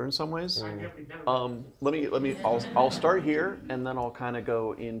together in some ways. I'll start here, and then I'll kind of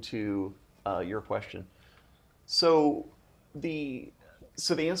go into your question. So the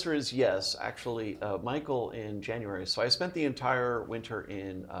answer is yes. Actually, Michael, in January. So I spent the entire winter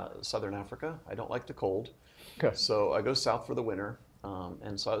in Southern Africa. I don't like the cold, so I go south for the winter,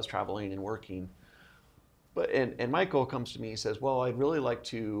 and so I was traveling and working. And Michael comes to me. He says, "Well, I'd really like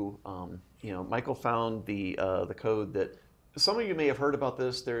to." Michael found the code that some of you may have heard about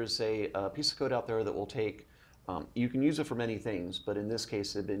this. There's a piece of code out there that will take. You can use it for many things, but in this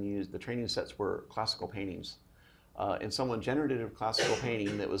case, it had been used. The training sets were classical paintings. And someone generated a classical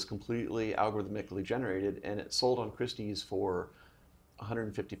painting that was completely algorithmically generated, and it sold on Christie's for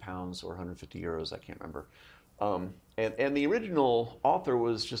 150 pounds or 150 euros, I can't remember. And the original author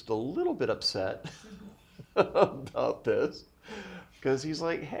was just a little bit upset about this, because he's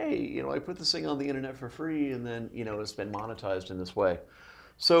like, hey, I put this thing on the internet for free, and then, it's been monetized in this way.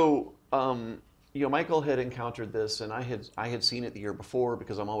 So, Michael had encountered this, and I had seen it the year before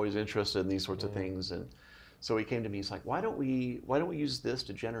because I'm always interested in these sorts of things, and so he came to me. He's like, "Why don't we use this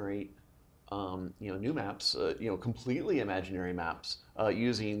to generate, new maps, completely imaginary maps,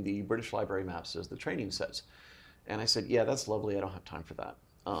 using the British Library maps as the training sets?" And I said, "Yeah, that's lovely. I don't have time for that."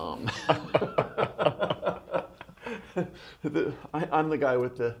 I'm the guy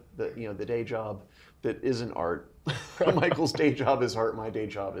with the day job that isn't art. Michael's day job is art. My day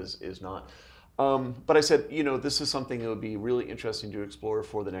job is not. But I said, this is something that would be really interesting to explore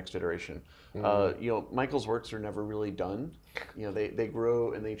for the next iteration. Michael's works are never really done. They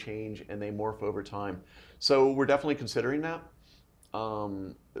grow and they change and they morph over time. So we're definitely considering that.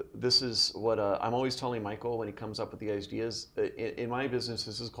 This is what I'm always telling Michael when he comes up with the ideas. In my business,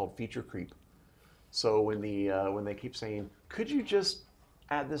 this is called feature creep. So when they keep saying, "Could you just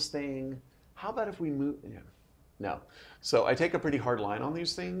add this thing? How about if we move?" No. So I take a pretty hard line on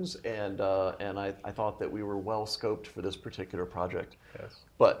these things, and I thought that we were well scoped for this particular project. Yes.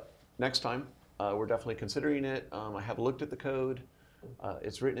 But next time, we're definitely considering it. I have looked at the code.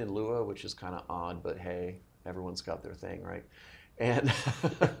 It's written in Lua, which is kind of odd, but hey, everyone's got their thing, right? And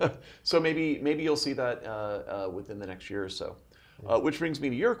so maybe you'll see that within the next year or so. Which brings me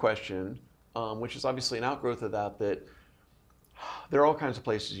to your question, which is obviously an outgrowth of that there are all kinds of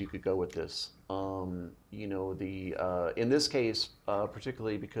places you could go with this. You know, in this case,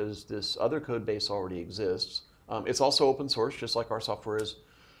 particularly because this other code base already exists, it's also open source, just like our software is.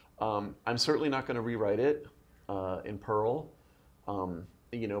 I'm certainly not going to rewrite it in Perl.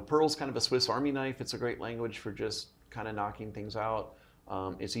 You know, Perl's kind of a Swiss Army knife. It's a great language for just kind of knocking things out.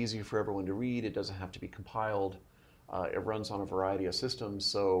 It's easy for everyone to read. It doesn't have to be compiled. It runs on a variety of systems.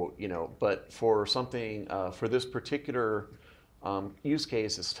 So, you know, but for something, for this particular use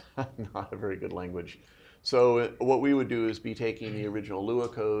case, it's not a very good language. So what we would do is be taking the original Lua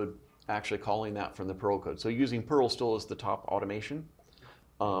code, actually calling that from the Perl code. So using Perl still as the top automation.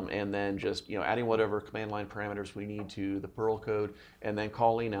 And then just, you know, adding whatever command line parameters we need to the Perl code, and then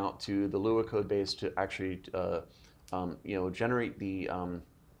calling out to the Lua code base to actually, you know, generate the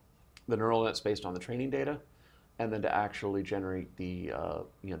neural nets based on the training data, and then to actually generate the,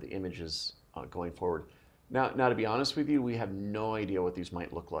 you know, the images going forward. Now, to be honest with you, we have no idea what these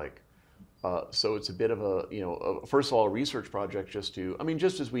might look like. So it's a bit of a, you know, first of all, a research project just to, I mean,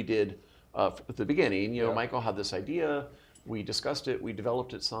 just as we did at the beginning, you know, Michael had this idea. We discussed it, we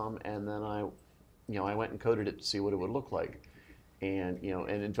developed it some, and then I went and coded it to see what it would look like, and you know,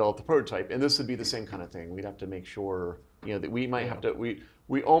 and developed the prototype. And this would be the same kind of thing. We'd have to make sure, you know, that we might have to,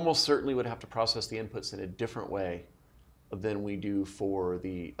 we almost certainly would have to process the inputs in a different way than we do for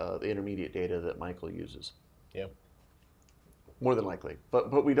the intermediate data that Michael uses. Yeah. More than likely,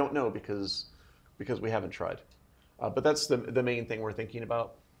 but we don't know because we haven't tried. But that's the main thing we're thinking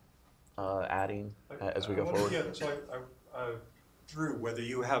about adding as we go forward. Yeah, so Drew, whether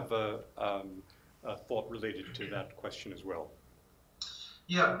you have a thought related to that question as well.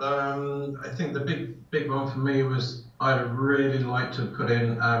 Yeah, I think the big one for me was I'd really like to put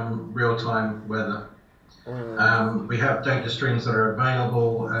in real-time weather. We have data streams that are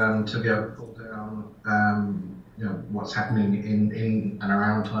available to be able to pull down you know, what's happening in and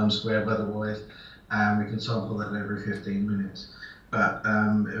around Times Square weather-wise, and we can sample that every 15 minutes. But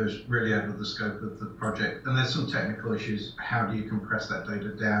it was really out of the scope of the project. And there's some technical issues. How do you compress that data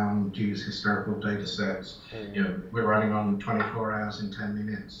down? Do you use historical data sets? You know, we're running on 24 hours in 10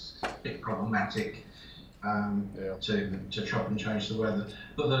 minutes. A bit problematic to chop and change the weather.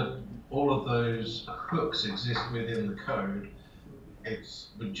 But all of those hooks exist within the code. It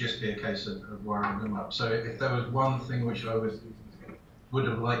would just be a case of wiring them up. So if there was one thing which I would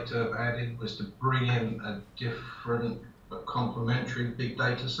have liked to have added was to bring in a different but complementary big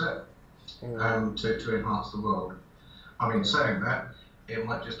data set to enhance the world. I mean, saying that, it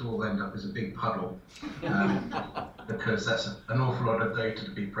might just all end up as a big puddle because that's an awful lot of data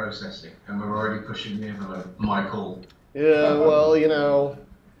to be processing, and we're already pushing the envelope. Michael. Yeah, well, you know,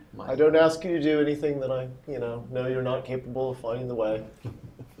 I don't ask you to do anything that I, you know you're not capable of finding the way.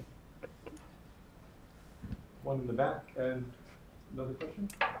 One in the back, and another question?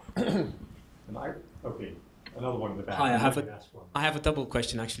 Am I? Okay. Another one in the back. Hi, I have a double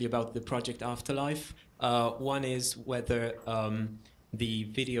question actually about the project Afterlife. One is whether the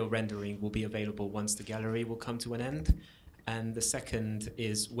video rendering will be available once the gallery will come to an end, and the second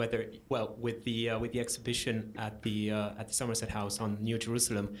is whether, well, with the exhibition at the Somerset House on New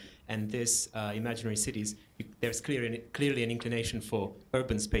Jerusalem and this imaginary cities, there's clearly an inclination for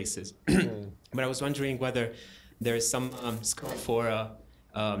urban spaces. But I was wondering whether there is some scope for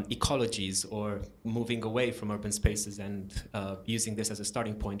ecologies or moving away from urban spaces and using this as a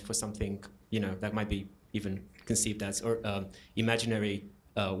starting point for something, you know, that might be even conceived as imaginary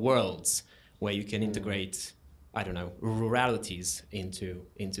worlds where you can integrate, I don't know, ruralities into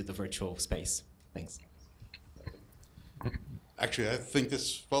the virtual space. Thanks. Actually, I think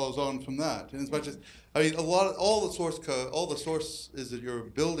this follows on from that. And as much as, I mean, all the source code, all the sources that you're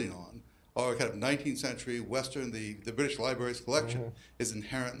building on are kind of 19th century Western. The British Library's collection is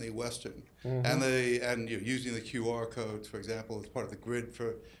inherently Western, and you're using the QR codes, for example, as part of the grid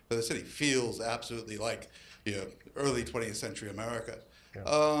for the city feels absolutely like, you know, early 20th century America. Yeah.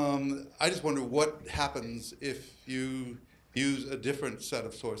 I just wonder what happens if you use a different set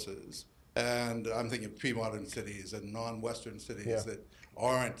of sources, and I'm thinking of pre-modern cities and non-Western cities that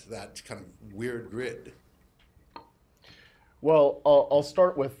aren't that kind of weird grid. Well, I'll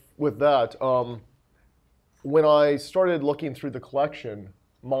start with that. When I started looking through the collection,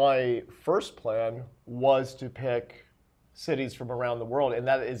 my first plan was to pick cities from around the world, and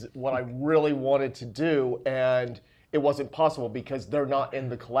that is what I really wanted to do, and it wasn't possible because they're not in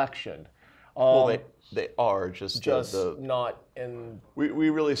the collection. Well, they are just not in. We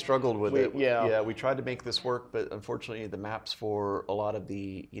really struggled with it. Yeah, we tried to make this work, but unfortunately, the maps for a lot of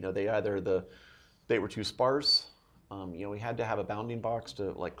the they were too sparse. We had to have a bounding box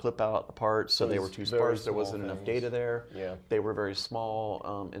to like clip out the parts, so they were too sparse. There wasn't enough data there. Yeah, they were very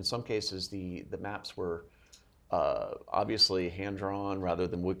small. In some cases, the maps were obviously hand drawn rather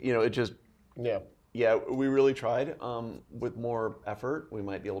than it just. Yeah, we really tried. With more effort, we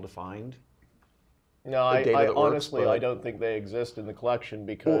might be able to find. No, I honestly, I don't think they exist in the collection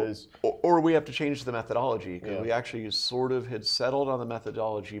because... Or we have to change the methodology, because we actually sort of had settled on the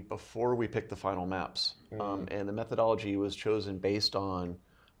methodology before we picked the final maps. And the methodology was chosen based on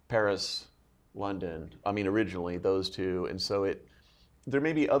Paris, London, originally those two. And so there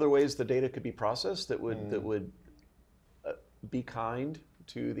may be other ways the data could be processed that would be kind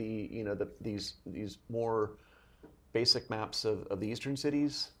to these more basic maps of the eastern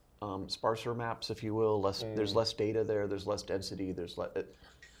cities. Sparser maps, if you will. There's less data there. There's less density.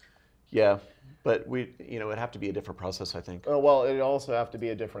 Yeah, but it'd have to be a different process, I think. Well, it'd also have to be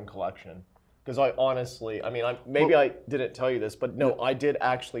a different collection, because I honestly, maybe I didn't tell you this, but no, I did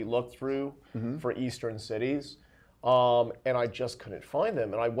actually look through for eastern cities, and I just couldn't find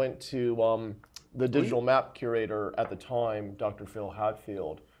them. And I went to the digital map curator at the time, Dr. Phil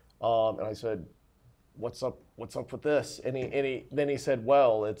Hatfield, and I said, what's up with this? And then he said,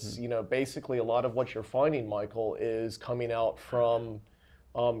 well, it's basically a lot of what you're finding, Michael, is coming out from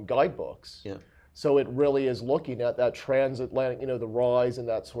guidebooks. Yeah. So it really is looking at that transatlantic, the rise in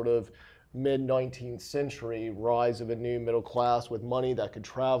that sort of mid-19th century rise of a new middle class with money that could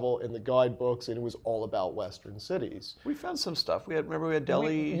travel in the guidebooks, and it was all about Western cities. We found some stuff. We had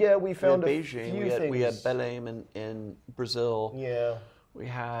Delhi. We found Beijing. A few things. We had Belém in Brazil. Yeah. We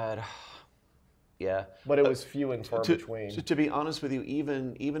had. Yeah, but it was few and far between. To be honest with you,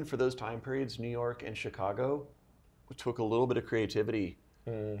 even for those time periods, New York and Chicago took a little bit of creativity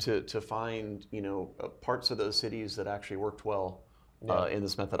to find parts of those cities that actually worked well in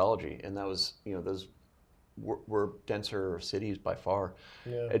this methodology, and that was those were denser cities by far.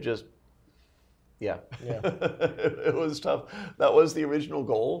 Yeah. It just it was tough. That was the original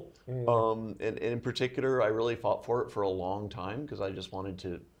goal, and in particular, I really fought for it for a long time because I just wanted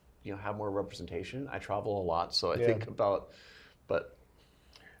to. Have more representation. I travel a lot, so I think about, but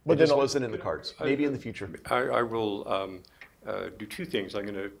it just wasn't in the cards. Maybe in the future. I will do two things. I'm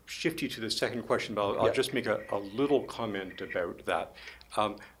going to shift you to the second question, but I'll just make a little comment about that.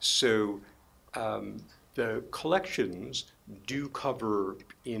 The collections do cover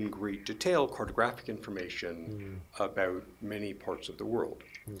in great detail cartographic information about many parts of the world,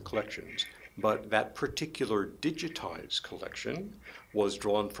 collections. But that particular digitized collection was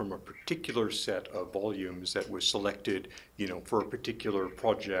drawn from a particular set of volumes that was selected, for a particular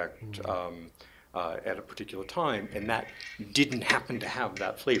project at a particular time, and that didn't happen to have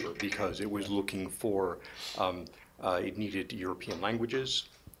that flavor because it was looking for, it needed European languages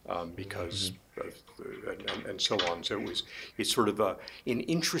because and so on. So it's sort of an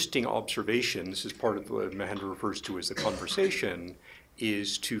interesting observation. This is part of what Mahendra refers to as the conversation,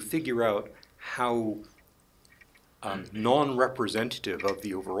 is to figure out how non-representative of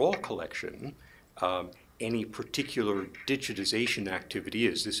the overall collection any particular digitization activity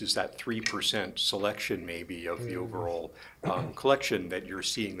is. This is that 3% selection maybe of the overall collection that you're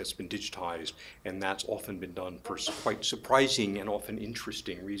seeing that's been digitized, and that's often been done for quite surprising and often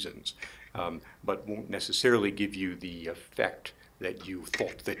interesting reasons, but won't necessarily give you the effect that you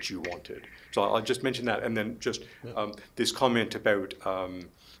thought that you wanted. So I'll just mention that, and then just this comment about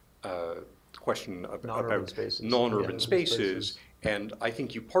question about non-urban spaces, and I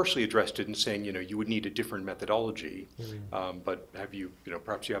think you partially addressed it in saying, you would need a different methodology, but have you,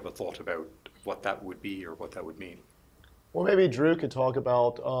 perhaps you have a thought about what that would be or what that would mean? Well, maybe Drew could talk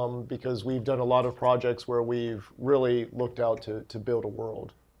about, because we've done a lot of projects where we've really looked out to build a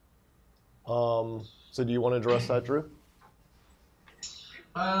world. So do you want to address that, Drew?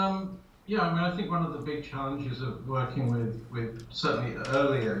 Yeah, I think one of the big challenges of working with certainly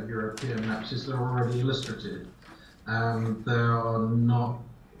earlier European maps is they're already illustrative. They are not,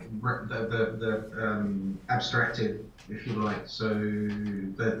 they're abstracted, if you like, so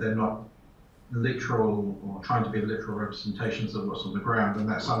they're not literal or trying to be literal representations of what's on the ground, and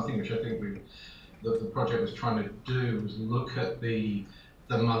that's something which I think the project was trying to do, was look at the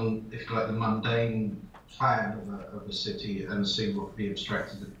mundane plan of the city and see what could be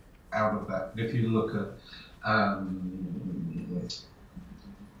abstracted out of that. If you look at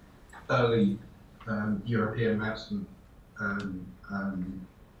early European maps, and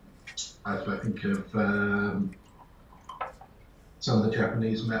I think of some of the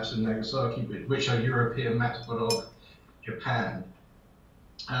Japanese maps in Nagasaki, which are European maps but of Japan,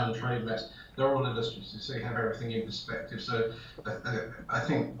 and trade maps. They're all illustrative, so you have everything in perspective. So I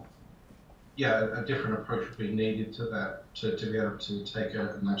think, yeah, a different approach would be needed to that, to be able to take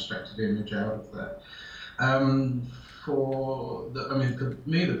an abstracted image out of that. For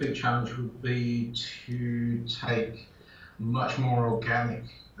me, the big challenge would be to take much more organic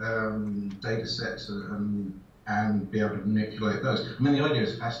data sets and be able to manipulate those. I mean, the idea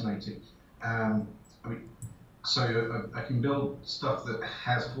is fascinating. So I can build stuff that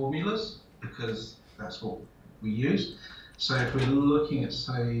has formulas, because that's what we use. So if we're looking at,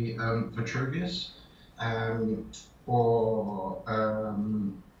 say, Vitruvius, or I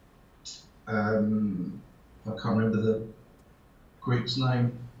can't remember the Greek's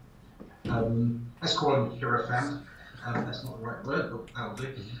name. Let's call him Hierophant. That's not the right word, but that'll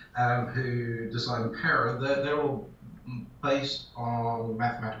do. Who designed Para? They're all based on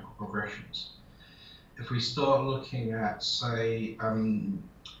mathematical progressions. If we start looking at, say,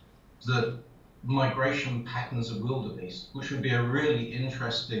 the migration patterns of wildebeest, which would be a really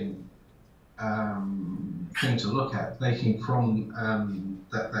interesting thing to look at, taking from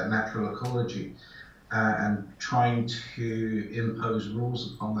that natural ecology and trying to impose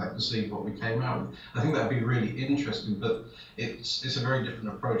rules upon that to see what we came out with. I think that would be really interesting, but it's a very different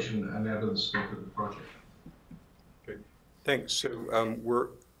approach and out of the scope of the project. Great. Thanks. So we're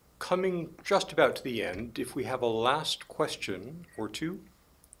coming just about to the end. If we have a last question or two.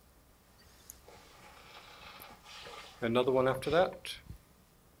 Another one after that?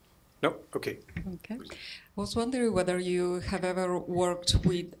 No? Okay. Okay. I was wondering whether you have ever worked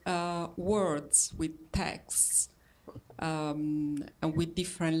with words, with texts, and with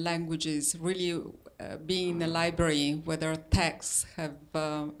different languages, really being in a library, whether texts have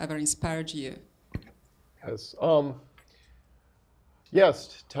ever inspired you? Yes.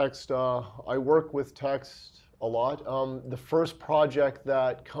 Yes, text. I work with text a lot. The first project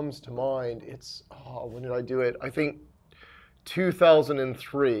that comes to mind, when did I do it? I think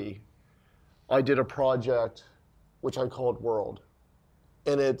 2003, I did a project which I called World,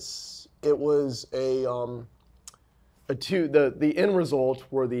 and it was the end result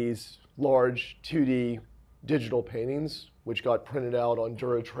were these large 2D digital paintings which got printed out on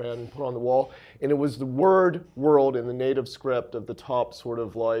Duratran and put on the wall, and it was the word world in the native script of the top sort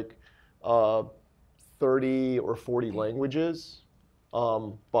of like 30 or 40 languages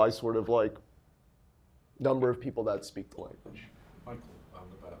by sort of like number of people that speak the language. Michael,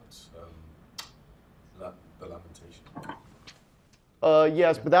 about the lamentation.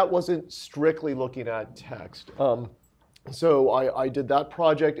 Yes, but that wasn't strictly looking at text. So I did that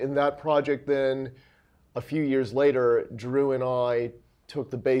project, and that project then, a few years later, Drew and I took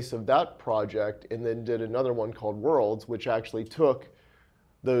the base of that project and then did another one called Worlds, which actually took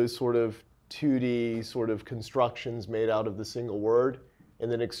those sort of 2D sort of constructions made out of the single word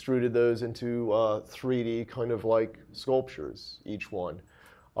and then extruded those into 3D kind of like sculptures, each one.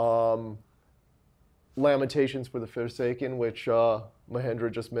 Lamentations for the Forsaken, which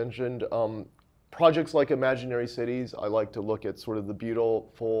Mahendra just mentioned. Projects like Imaginary Cities, I like to look at sort of the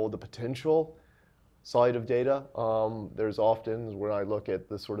beautiful, the potential side of data. There's often where I look at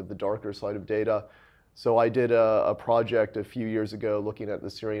the sort of the darker side of data. So I did a project a few years ago looking at the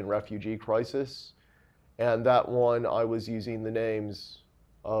Syrian refugee crisis. And that one, I was using the names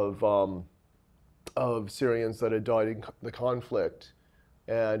of Syrians that had died in the conflict.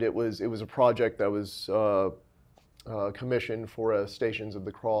 And it was a project that was commissioned for a Stations of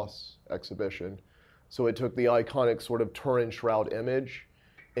the Cross exhibition. So it took the iconic sort of Turin shroud image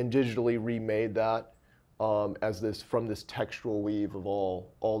and digitally remade that from this textual weave of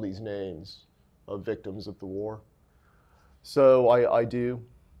all these names of victims of the war. So I do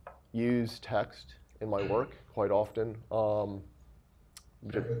use text in my work quite often.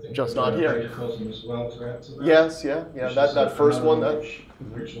 Just not here. As well to add to that. Yes, yeah. That first one.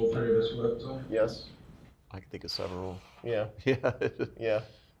 Which all three of us worked on. Yes. I can think of several. Yeah. Yeah. Yeah.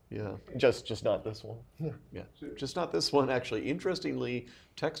 Yeah. Just not this one. Yeah. Just not this one, actually. Interestingly,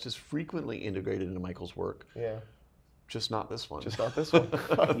 text is frequently integrated into Michael's work. Yeah. Just not this one. Just not this one.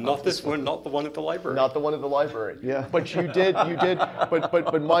 Not this one, not the one at the library. Not the one at the library. Yeah. But you did,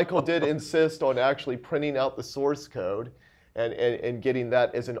 but Michael did insist on actually printing out the source code and getting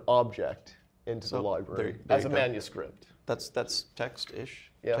that as an object into the library, as a manuscript. That's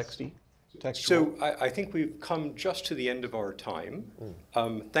text-ish, yes. texty. So I think we've come just to the end of our time.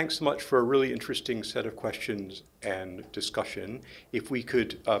 Thanks so much for a really interesting set of questions and discussion. If we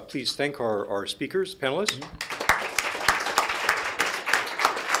could please thank our speakers, panelists.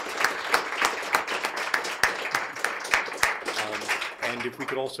 And if we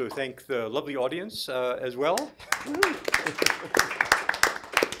could also thank the lovely audience as well.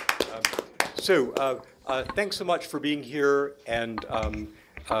 Thanks so much for being here, and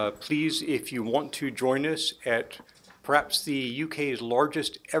please, if you want to join us at perhaps the UK's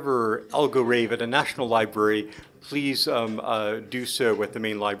largest ever algo rave at a national library, please do so at the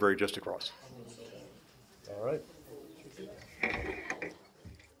main library just across. All right.